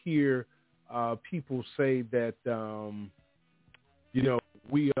 You hear people say that,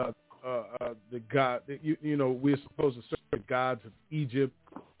 we are the God, we're supposed to serve the gods of Egypt.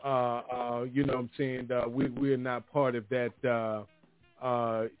 We're not part of that,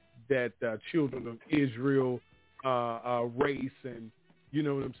 children of Israel race, and you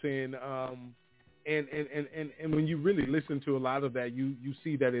know what I'm saying? And when you really listen to a lot of that, you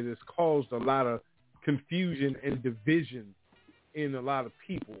see that it has caused a lot of confusion and division in a lot of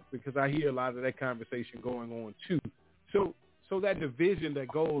people, because I hear a lot of that conversation going on too. So that division that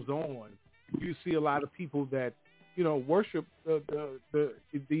goes on, you see a lot of people that, worship the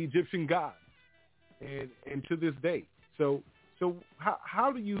Egyptian god, and to this day. So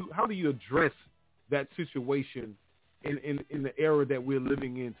how do you address that situation in the era that we're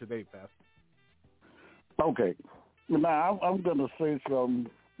living in today, Pastor? Okay. Now, I'm going to say something,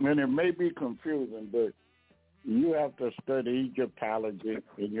 and it may be confusing, but you have to study Egyptology,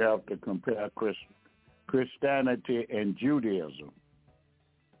 and you have to compare Christianity and Judaism.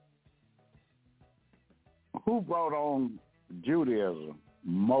 Who brought on Judaism?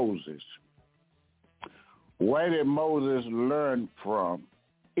 Moses. Where did Moses learn from?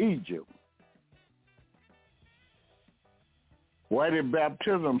 Egypt. Where did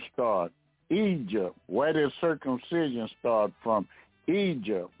baptism start? Egypt. Where did circumcision start from?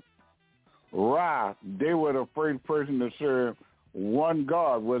 Egypt. Ra, they were the first person to serve one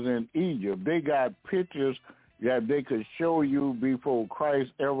God, was in Egypt. They got pictures that they could show you before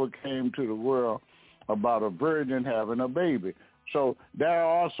Christ ever came to the world about a virgin having a baby. So there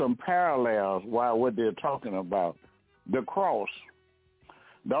are some parallels while what they're talking about. The cross.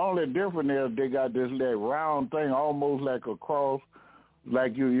 The only difference is they got this little round thing, almost like a cross.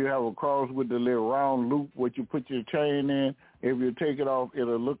 Like you have a cross with the little round loop, what you put your chain in. If you take it off,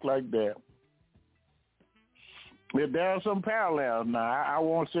 it'll look like that. There are some parallels now. I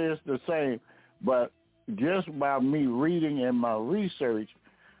won't say it's the same, but just by me reading and my research,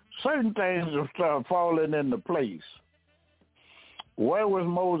 certain things have started falling into place. Where was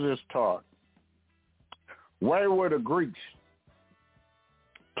Moses taught? Where were the Greeks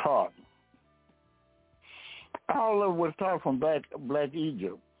taught? All of it was taught from Black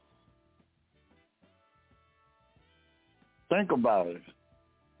Egypt. Think about it.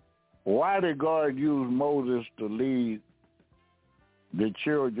 Why did God use Moses to lead the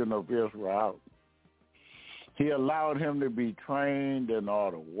children of Israel out? He allowed him to be trained in all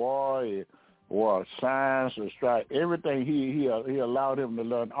the war, science, strife, everything. He allowed him to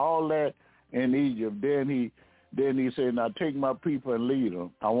learn all that in Egypt. Then Then he said, now take my people and lead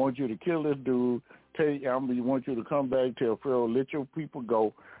them. I want you to kill this dude. I want you to come back, tell Pharaoh, let your people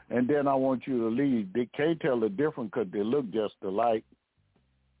go, and then I want you to leave. They can't tell the difference because they look just alike.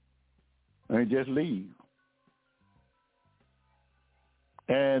 And just leave.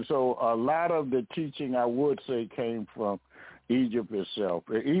 And so a lot of the teaching, I would say, came from Egypt itself.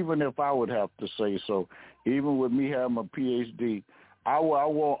 Even if I would have to say so, even with me having a PhD, I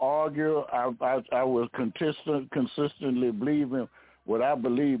won't argue. I was consistently believing what I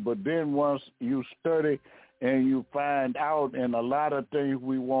believe. But then once you study and you find out, and a lot of things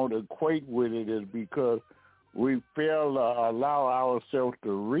we won't equate with it is because we fail to allow ourselves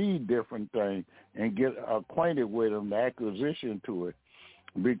to read different things and get acquainted with them, the acquisition to it.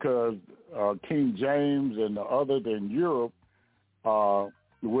 Because King James and the others in Europe,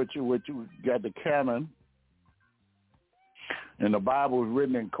 which you got the canon, and the Bible was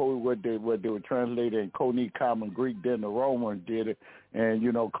written in what they were translated in Koine Common Greek. Then the Romans did it, and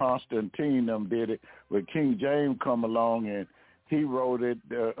Constantine them did it. But King James come along and he wrote it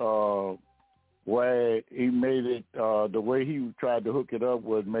where he made it. The way he tried to hook it up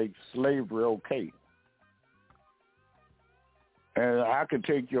was make slavery okay. And I could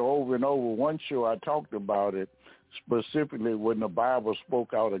take you over and over. One show I talked about it specifically when the Bible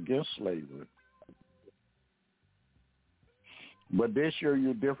spoke out against slavery. But they show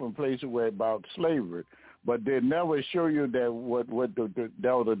you different places where about slavery. But they never show you that what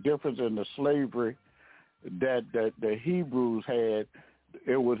there was a difference in the slavery that the Hebrews had.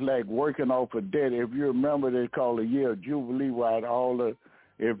 It was like working off a debt. If you remember, they called a year of Jubilee, where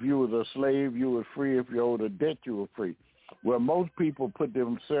if you was a slave, you were free. If you owed a debt, you were free. Well, most people put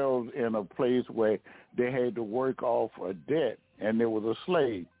themselves in a place where they had to work off a debt, and there was a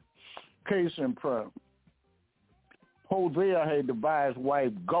slave. Case in point, Hosea had to buy his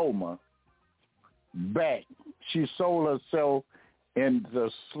wife Gomer back. She sold herself into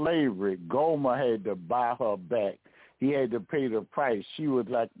slavery. Gomer had to buy her back. He had to pay the price. She was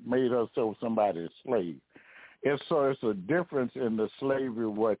made herself somebody's slave. And so it's a difference in the slavery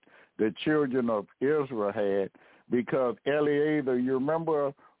what the children of Israel had. Because Eliezer, you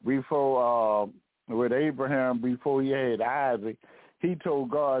remember before with Abraham, before he had Isaac, he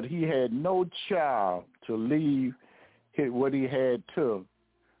told God he had no child to leave what he had to,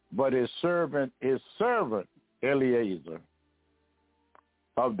 but his servant Eliezer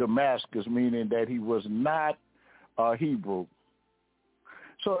of Damascus, meaning that he was not a Hebrew.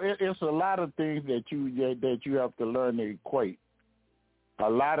 So it's a lot of things that you have to learn to equate. A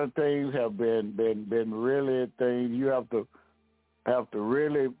lot of things have been really things you have to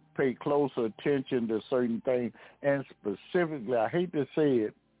really pay close attention to certain things. And specifically, I hate to say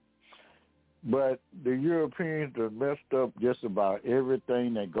it, but the Europeans have messed up just about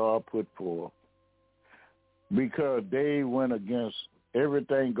everything that God put forth because they went against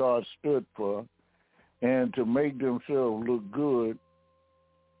everything God stood for, and to make themselves look good,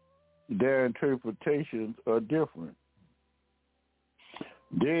 their interpretations are different.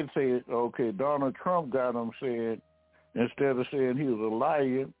 They said, okay, Donald Trump got them saying, instead of saying he was a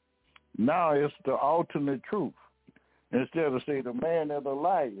liar, now it's the alternate truth. Instead of saying the man is a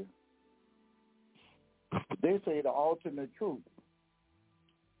liar, they say the alternate truth.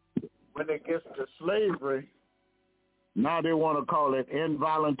 When it gets to slavery, now they want to call it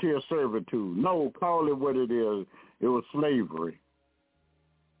involuntary servitude. No, call it what it is. It was slavery.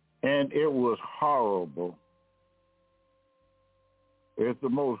 And it was horrible. It's the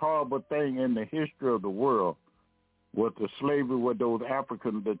most horrible thing in the history of the world was the slavery with those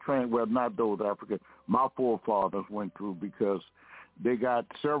Africans, not those Africans, my forefathers went through, because they got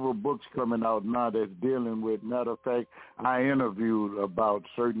several books coming out now that's dealing with, matter of fact, I interviewed about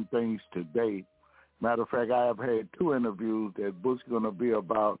certain things today. Matter of fact, I have had 2 interviews that books going to be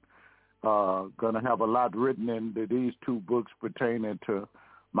about, going to have a lot written into these 2 books pertaining to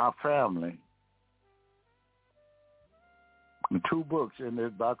my family. 2 books, and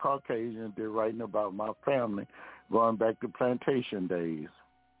it's by Caucasians. They're writing about my family going back to plantation days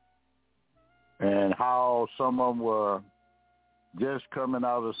and how some of them were just coming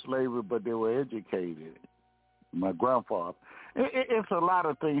out of slavery, but they were educated. My grandfather. It's a lot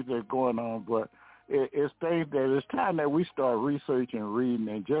of things that's going on, but it's things that it's time that we start researching, reading,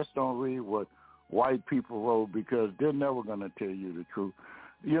 and just don't read what white people wrote, because they're never going to tell you the truth.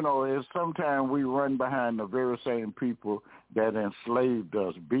 It's sometimes we run behind the very same people that enslaved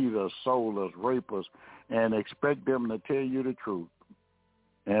us, beat us, sold us, raped us, and expect them to tell you the truth.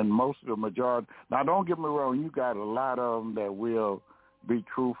 And most of the majority, now don't get me wrong, you got a lot of them that will be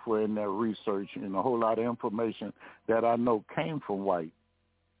truthful in their research, and a whole lot of information that I know came from white.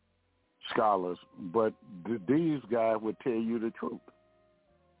 scholars, but these guys would tell you the truth.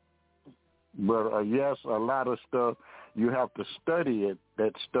 But yes, a lot of stuff you have to study it.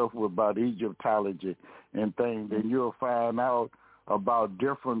 That stuff about Egyptology and things, then you'll find out about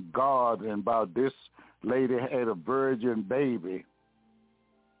different gods and about this lady had a virgin baby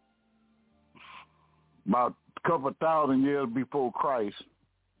about a couple thousand years before Christ.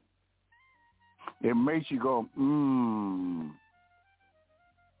 It makes you go,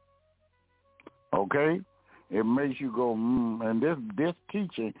 okay? It makes you go, and this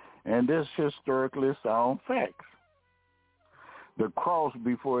teaching and this historically sound facts. The cross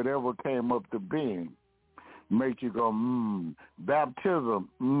before it ever came up to being makes you go, baptism,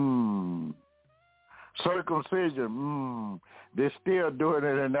 circumcision, they're still doing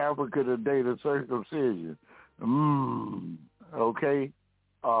it in Africa today, the circumcision, okay?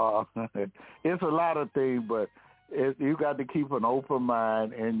 It's a lot of things, but you got to keep an open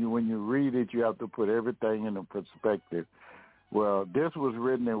mind, and when you read it, you have to put everything in a perspective. Well, this was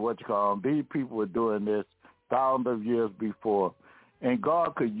written in these people were doing this thousands of years before, and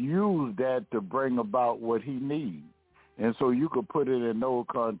God could use that to bring about what he needs. And so you could put it in no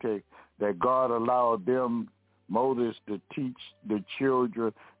context that God allowed them, Moses, to teach the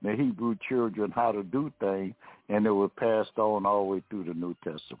children, the Hebrew children, how to do things, and it was passed on all the way through the New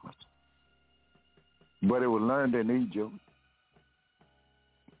Testament. But it was learned in Egypt.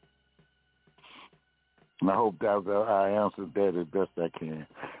 And I hope that I answered that as best I can.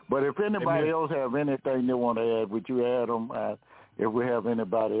 But if anybody else have anything they want to add, would you add them if we have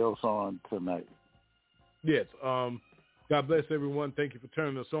anybody else on tonight? Yes. God bless everyone. Thank you for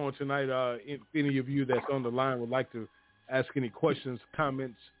turning us on tonight. If any of you that's on the line would like to ask any questions,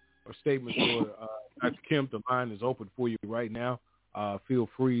 comments, or statements for Dr. Kemp, the line is open for you right now. Feel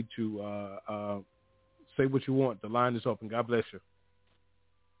free to say what you want. The line is open. God bless you.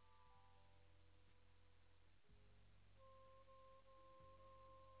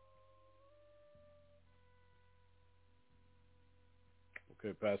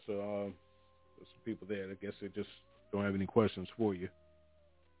 Okay, Pastor, there's some people there. I guess they just don't have any questions for you.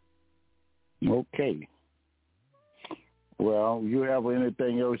 Okay. Well, you have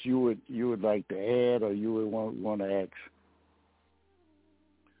anything else you would like to add, or you would want to ask?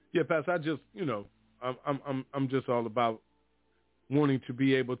 Yeah, Pastor, I just I'm just all about wanting to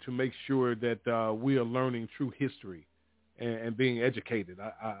be able to make sure that we are learning true history and being educated.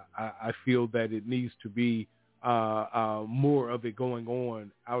 I feel that it needs to be more of it going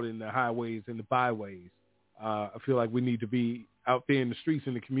on out in the highways and the byways. I feel like we need to be out there in the streets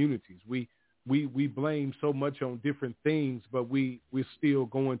and the communities. We blame so much on different things, but we're still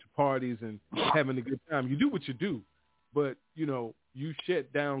going to parties and having a good time. You do what you do, but you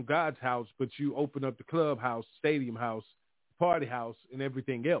shut down God's house, but you open up the clubhouse, stadium house, party house, and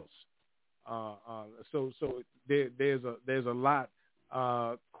everything else. So there's a lot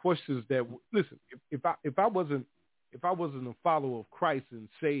questions that listen. If I wasn't a follower of Christ and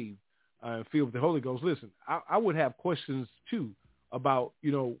saved and filled with the Holy Ghost, listen, I would have questions too about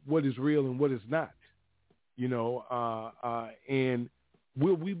what is real and what is not. And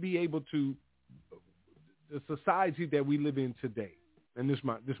will we be able to the society that we live in today? And this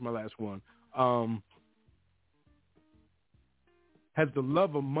is my last one. Has the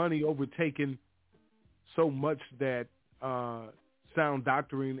love of money overtaken so much that sound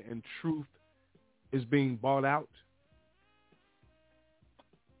doctrine and truth is being bought out?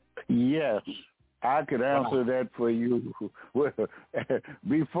 Yes, I could answer that for you.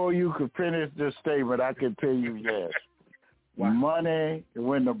 Before you could finish this statement, I can tell you yes. Wow. Money,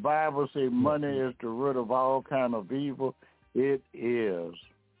 when the Bible says money is the root of all kind of evil, it is.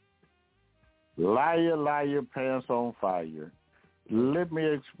 Liar, liar, pants on fire. Let me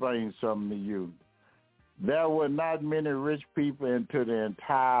explain something to you. There were not many rich people into the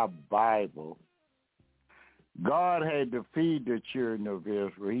entire Bible. God had to feed the children of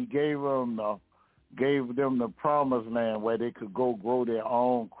Israel. He gave them the promised land where they could go grow their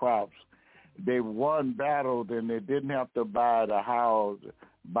own crops. They won battles, and they didn't have to buy the house,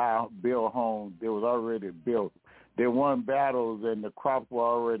 build homes. They was already built. They won battles, and the crops were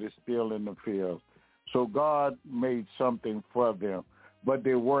already still in the fields. So God made something for them. But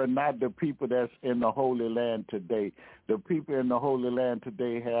they were not the people that's in the Holy Land today. The people in the Holy Land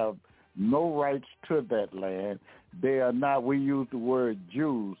today have no rights to that land. They are not, we use the word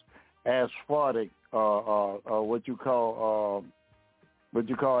Jews, Sephardic, what you call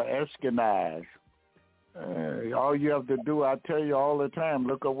Ashkenaz. All you have to do, I tell you all the time,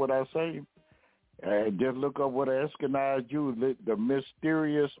 look up what I say. Just look up what an Ashkenaz Jew, the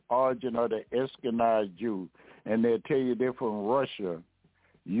mysterious origin of the Ashkenaz Jew, and they'll tell you they're from Russia.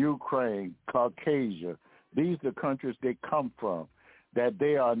 Ukraine, Caucasia. These are countries they come from, that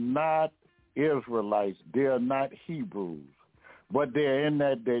they are not Israelites. They are not Hebrews. But they're in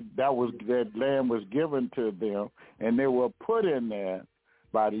that land was given to them, and they were put in there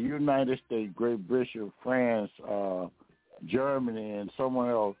by the United States, Great Britain, France, Germany, and someone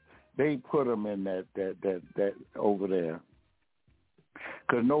else. They put them in that over there,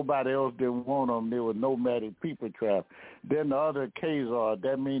 because nobody else didn't want them. They were nomadic people trapped. Then the other Khazar,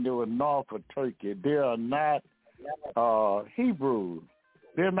 that means they were north of Turkey. They are not Hebrews.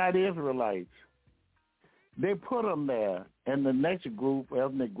 They're not Israelites. They put them there, and the next group,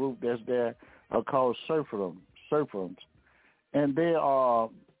 ethnic group that's there, are called Serfs, and they are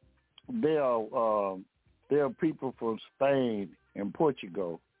people from Spain and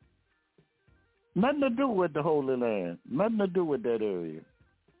Portugal. Nothing to do with the Holy Land. Nothing to do with that area.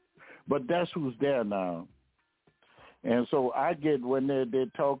 But that's who's there now. And so I get when they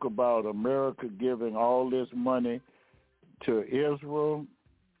talk about America giving all this money to Israel,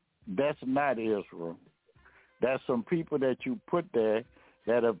 that's not Israel. That's some people that you put there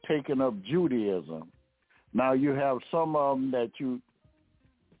that have taken up Judaism. Now you have some of them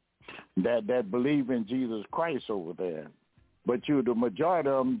that believe in Jesus Christ over there, but the majority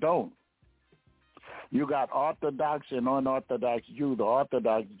of them don't. You got Orthodox and unorthodox Jew. The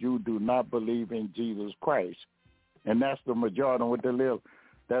Orthodox Jew do not believe in Jesus Christ, and that's the majority. With that little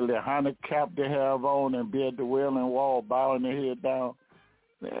Hanukkah cap they have on and be at the Wailing Wall bowing their head down,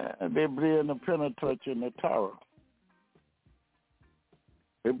 they believe in the Pentateuch and the Torah.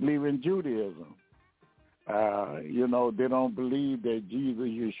 They believe in Judaism. They don't believe that Jesus,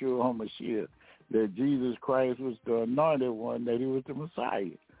 Yeshua HaMashiach, that Jesus Christ was the anointed one, that he was the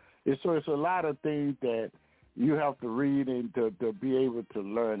Messiah. So it's a lot of things that you have to read and to be able to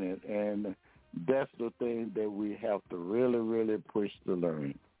learn it, and that's the thing that we have to really, really push to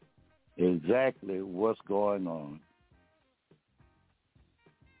learn, exactly what's going on.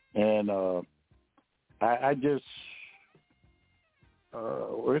 And I just,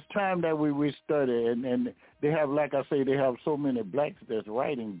 it's time that we study, and they have, like I say, they have so many blacks that's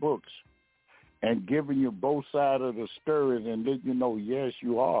writing books and giving you both sides of the stories and let you know, yes,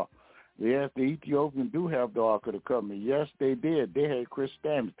 you are. Yes, the Ethiopians do have the Ark of the Covenant. Yes, they did. They had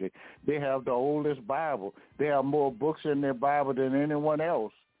Christianity. They have the oldest Bible. They have more books in their Bible than anyone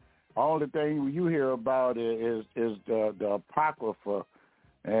else. Only thing you hear about is the Apocrypha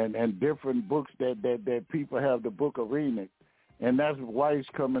and different books that people have, the Book of Enoch. And that's whites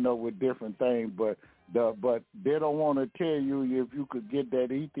coming up with different things, but they don't want to tell you if you could get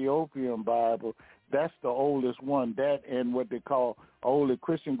that Ethiopian Bible. That's the oldest one. That and what they call Holy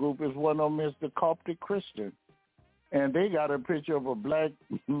Christian group is one of them is the Coptic Christian, and they got a picture of a black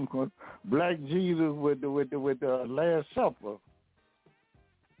Jesus with the Last Supper,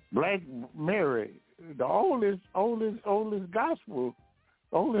 Black Mary, the oldest gospel,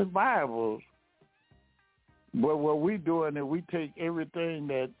 oldest Bibles. But what we doing is we take everything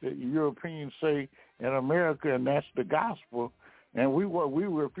that the Europeans say in America, and that's the gospel, and we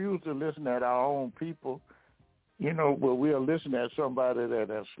refuse to listen at our own people, but we'll listen at somebody that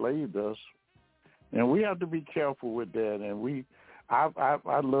enslaved us, and we have to be careful with that. And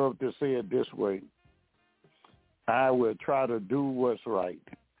I love to say it this way: I will try to do what's right.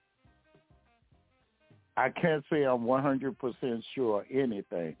 I can't say I'm 100% sure of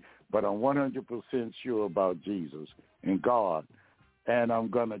anything, but I'm 100% sure about Jesus and God. And I'm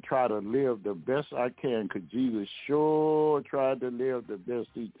going to try to live the best I can, because Jesus sure tried to live the best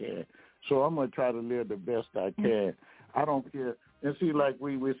he can. So I'm going to try to live the best I can. I don't care. And see, like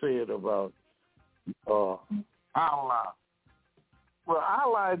we said about Allah. Well,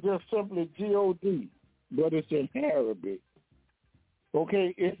 Allah is just simply G-O-D, but it's in Arabic.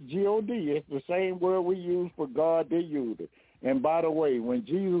 Okay, it's G-O-D. It's the same word we use for God, they use it. And by the way, when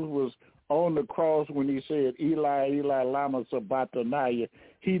Jesus was on the cross, when he said, Eli, Eli, lama sabachthani,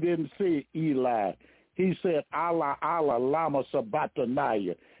 he didn't say Eli. He said, Allah, Allah, lama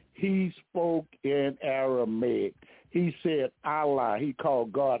sabachthani. He spoke in Aramaic. He said Allah. He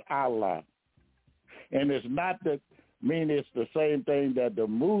called God Allah. And it's not it's the same thing that the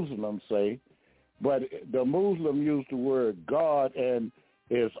Muslims say, but the Muslim use the word God, and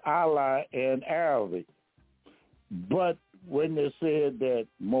it's Allah in Arabic. But when they said that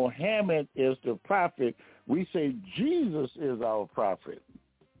Muhammad is the prophet, we say Jesus is our prophet.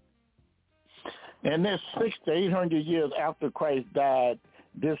 And that's 600 to 800 years after Christ died,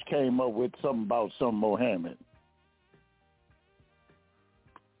 this came up with something about some Muhammad.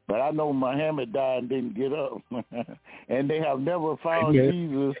 But I know Muhammad died and didn't get up. And they have never found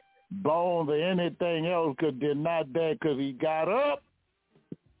Jesus bones or anything else, because they're not there, because he got up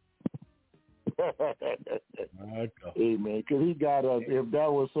Amen. Because he got us. If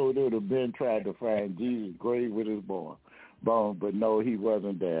that was so, they would have been trying to find Jesus' grave with his bone. But no, he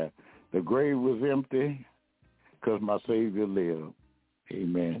wasn't there. The grave was empty because my Savior lived.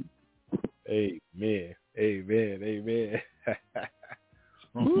 Amen. Amen. Amen. Amen.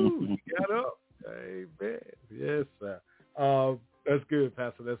 Woo, you got up. Amen. Yes, sir. That's good,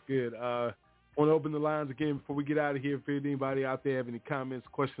 Pastor. That's good. I want to open the lines again before we get out of here. If anybody out there have any comments,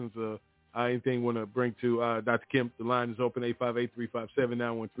 questions, anything you want to bring to Dr. Kemp, the line is open,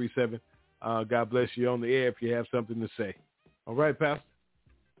 858-357-9137. God bless you on the air if you have something to say. All right, Pastor.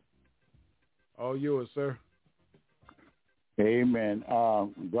 All yours, sir. Amen.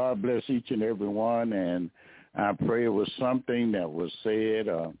 God bless each and every one, and I pray it was something that was said,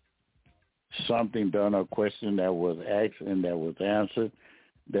 something done, a question that was asked and that was answered,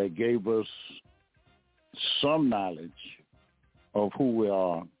 that gave us some knowledge of who we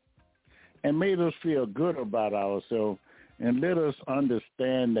are and made us feel good about ourselves, and let us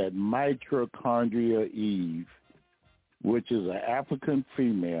understand that Mitochondria Eve, which is an African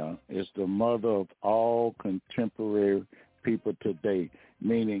female, is the mother of all contemporary people today,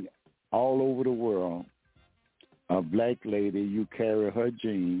 meaning all over the world. A black lady, you carry her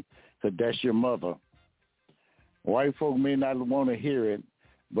gene, because that's your mother. White folk may not want to hear it,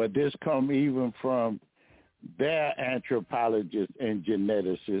 but this come even from their anthropologists and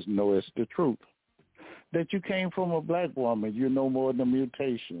geneticists know it's the truth. That you came from a black woman, you know more than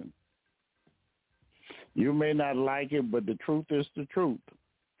mutation. You may not like it, but the truth is the truth.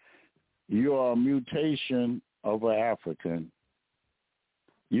 You are a mutation of an African.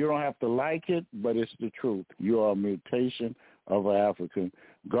 You don't have to like it, but it's the truth. You are a mutation of an African.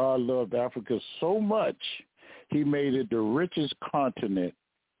 God loved Africa so much, he made it the richest continent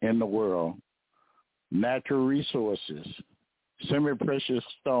in the world. Natural resources, semi-precious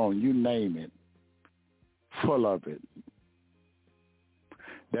stone, you name it, full of it.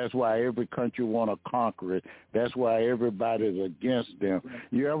 That's why every country want to conquer it. That's why everybody's against them.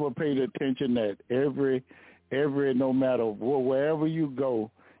 You ever paid attention that every no matter wherever you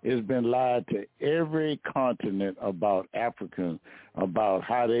go, it's been lied to every continent about Africans, about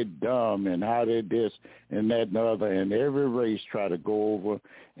how they dumb and how they this and that and the other, and every race try to go over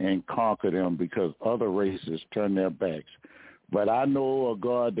and conquer them because other races turn their backs. But I know a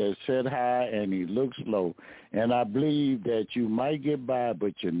God that sit high and he looks low, and I believe that you might get by,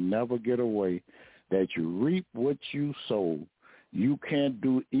 but you never get away, that you reap what you sow. You can't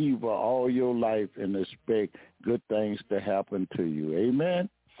do evil all your life and expect good things to happen to you. Amen?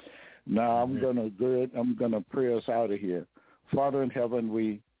 Now I'm gonna pray us out of here. Father in heaven,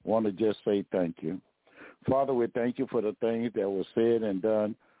 we want to just say thank you. Father, we thank you for the things that were said and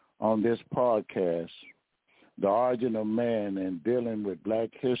done on this podcast, the origin of man and dealing with black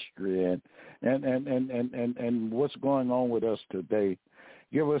history and what's going on with us today.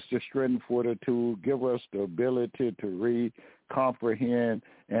 Give us the strength and fortitude. Give us the ability to read, comprehend,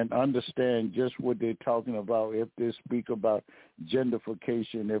 and understand just what they're talking about. If they speak about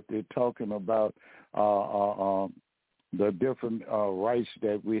gentrification, if they're talking about the different rights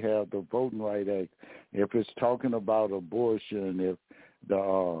that we have, the Voting Rights Act, if it's talking about abortion, if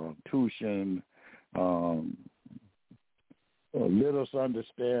the tuition, let us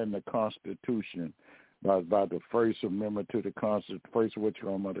understand the Constitution. By the First Amendment to the First of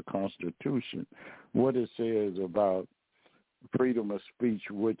the Constitution, what it says about freedom of speech,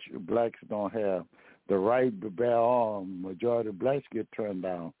 which blacks don't have, the right to bear arms. Majority of blacks get turned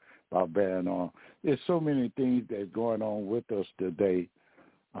down by bearing arms. There's so many things that's going on with us today.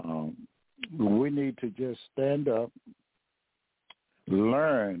 We need to just stand up,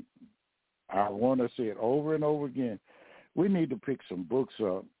 learn. I want to say it over and over again. We need to pick some books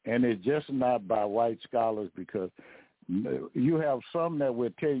up, and it's just not by white scholars, because you have some that will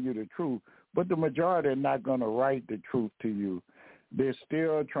tell you the truth, but the majority are not going to write the truth to you. They're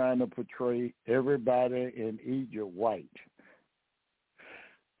still trying to portray everybody in Egypt white.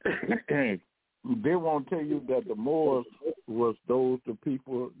 They won't tell you that the Moors was the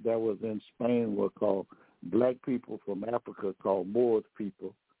people that was in Spain were called black people from Africa, called Moors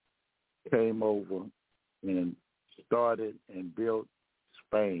people, came over and started and built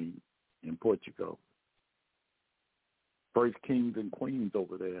Spain and Portugal. First kings and queens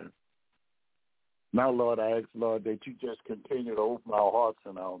over there. Now, Lord, I ask, Lord, that you just continue to open our hearts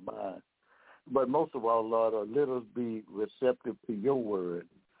and our minds. But most of all, Lord, let us be receptive to your word,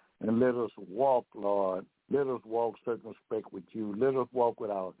 and let us walk, Lord. Let us walk circumspect with you. Let us walk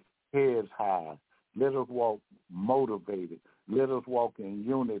with our heads high. Let us walk motivated. Let us walk in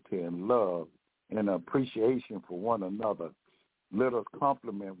unity and love and appreciation for one another. Let us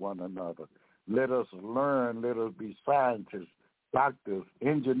compliment one another. Let us learn. Let us be scientists, doctors,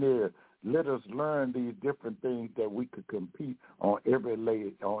 engineers. Let us learn these different things that we could compete on every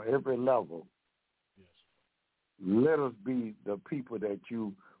level. Yes. Let us be the people that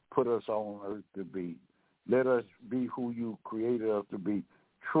you put us on earth to be. Let us be who you created us to be,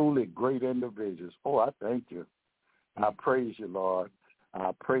 truly great individuals. Oh, I thank you. I praise you, Lord.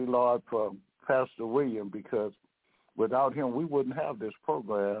 I pray, Lord, for Pastor William, because without him, we wouldn't have this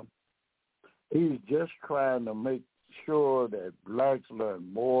program. He's just trying to make sure that blacks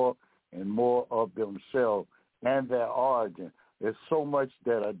learn more and more of themselves and their origin. There's so much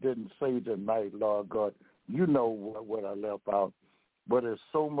that I didn't say tonight, Lord God. You know what I left out. But there's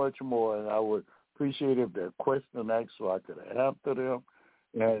so much more, and I would appreciate if they're question asked so I could answer them.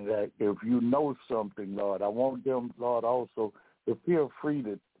 And that if you know something, Lord, I want them, Lord, also to feel free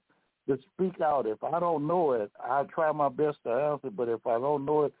to speak out. If I don't know it, I try my best to answer, but if I don't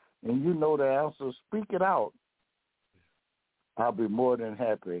know it and you know the answer, speak it out. I'll be more than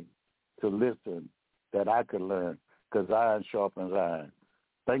happy to listen that I could learn, because iron sharpens iron.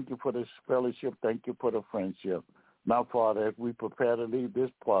 Thank you for this fellowship. Thank you for the friendship. Now, Father, as we prepare to leave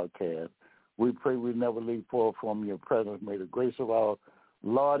this podcast, we pray we never leave far from your presence. May the grace of our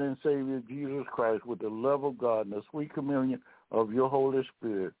Lord and Savior Jesus Christ, with the love of God and the sweet communion of your Holy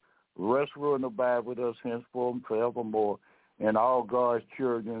Spirit, rest, rule, and abide with us henceforth and forevermore. And all God's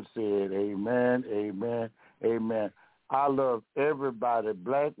children said, amen, amen, amen. I love everybody,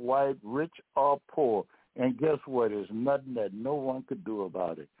 black, white, rich, or poor. And guess what? There's nothing that no one could do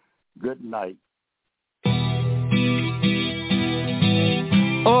about it. Good night.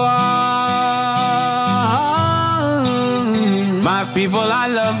 Oh, my people, I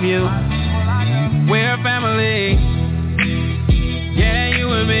love you. We're family. Yeah,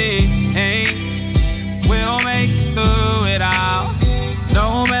 you and me. Hey, we'll make it through it all.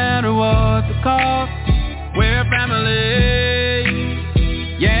 No matter what the cost. We're family.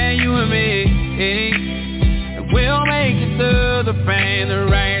 Yeah, you and me. Hey, and we'll make it through the pain, the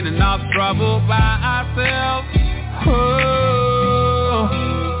rain, and all the trouble by ourselves. Oh,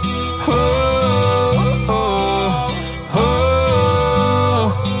 oh, oh, oh.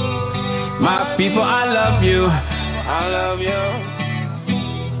 My people, I love you. I love you.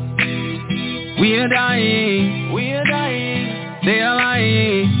 We are dying. We are dying. They are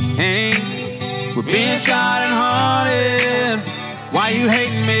lying. Hey. We're being shot and haunted. Why you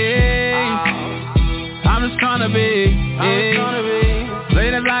hating me? I'm just trying to be.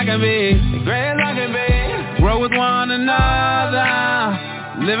 Great as I can be. Great as I can be. Grow with one another.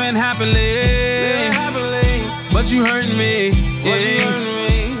 Living happily. But you hurting me.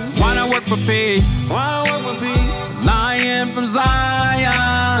 Why not work for peace? Lion from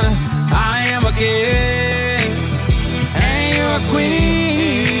Zion. I am a king. And you're a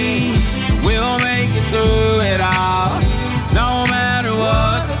queen. We'll make it through it all. No matter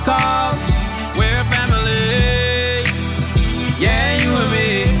what the cost. We're family. Yeah, you and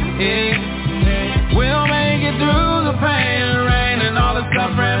me. We'll make it through the pain and rain and all the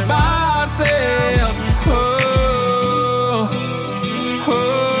suffering by ourselves. Oh, oh,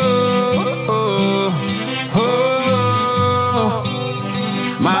 oh, oh.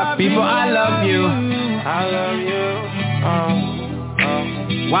 My people, I love you. I love you.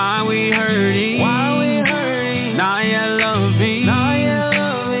 Why we hurting? Not yet loving. Not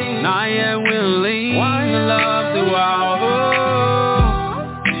yet willing. To love through all.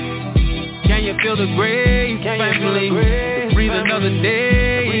 Can you feel the grace, family? To breathe another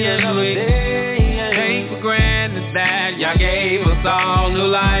day. Take for granted that y'all gave us all new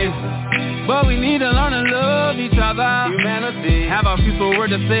life. But we need to learn to love each other. Humanity. Have a peaceful word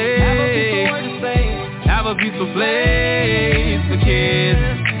to say. Have a peaceful place for kids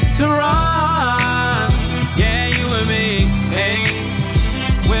to run. Yeah, you and me. Hey,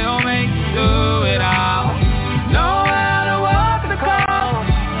 we'll make it through it all. No matter what the cost.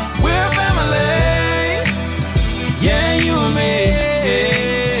 We're family. Yeah, you and me.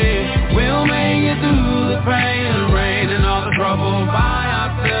 Hey, we'll make it through the pain and rain and all the trouble by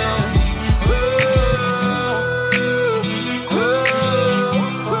ourselves.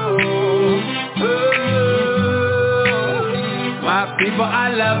 People, I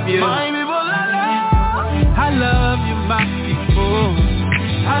love you.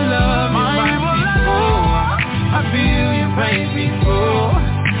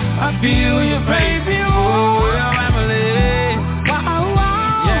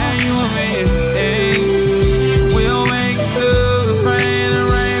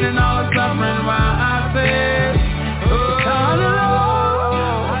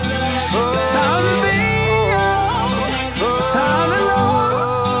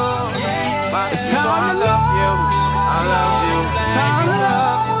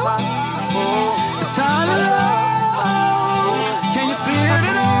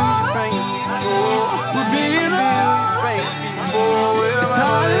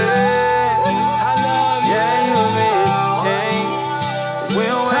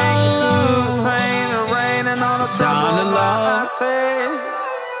 We'll wake the pain and rain and all the trouble in love.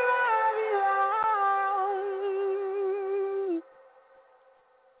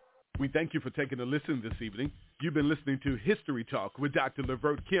 We thank you for taking a listen this evening. You've been listening to History Talk with Dr.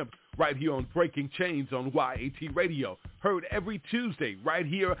 Levert Kemp right here on Breaking Chains on YAT Radio. Heard every Tuesday right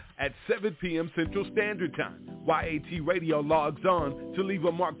here at 7 p.m. Central Standard Time. YAT Radio logs on to leave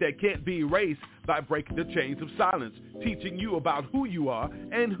a mark that can't be erased by breaking the chains of silence, teaching you about who you are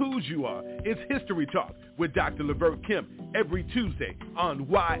and whose you are. It's History Talk with Dr. Levert Kemp every Tuesday on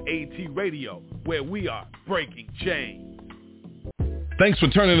YAT Radio, where we are breaking chains. Thanks for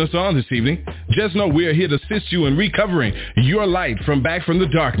turning us on this evening. Just know we are here to assist you in recovering your light from back from the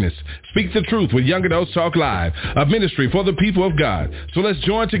darkness. Speak the truth with Young Adults Talk Live, a ministry for the people of God. So let's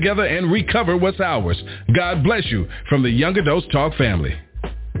join together and recover what's ours. God bless you from the Young Adults Talk family.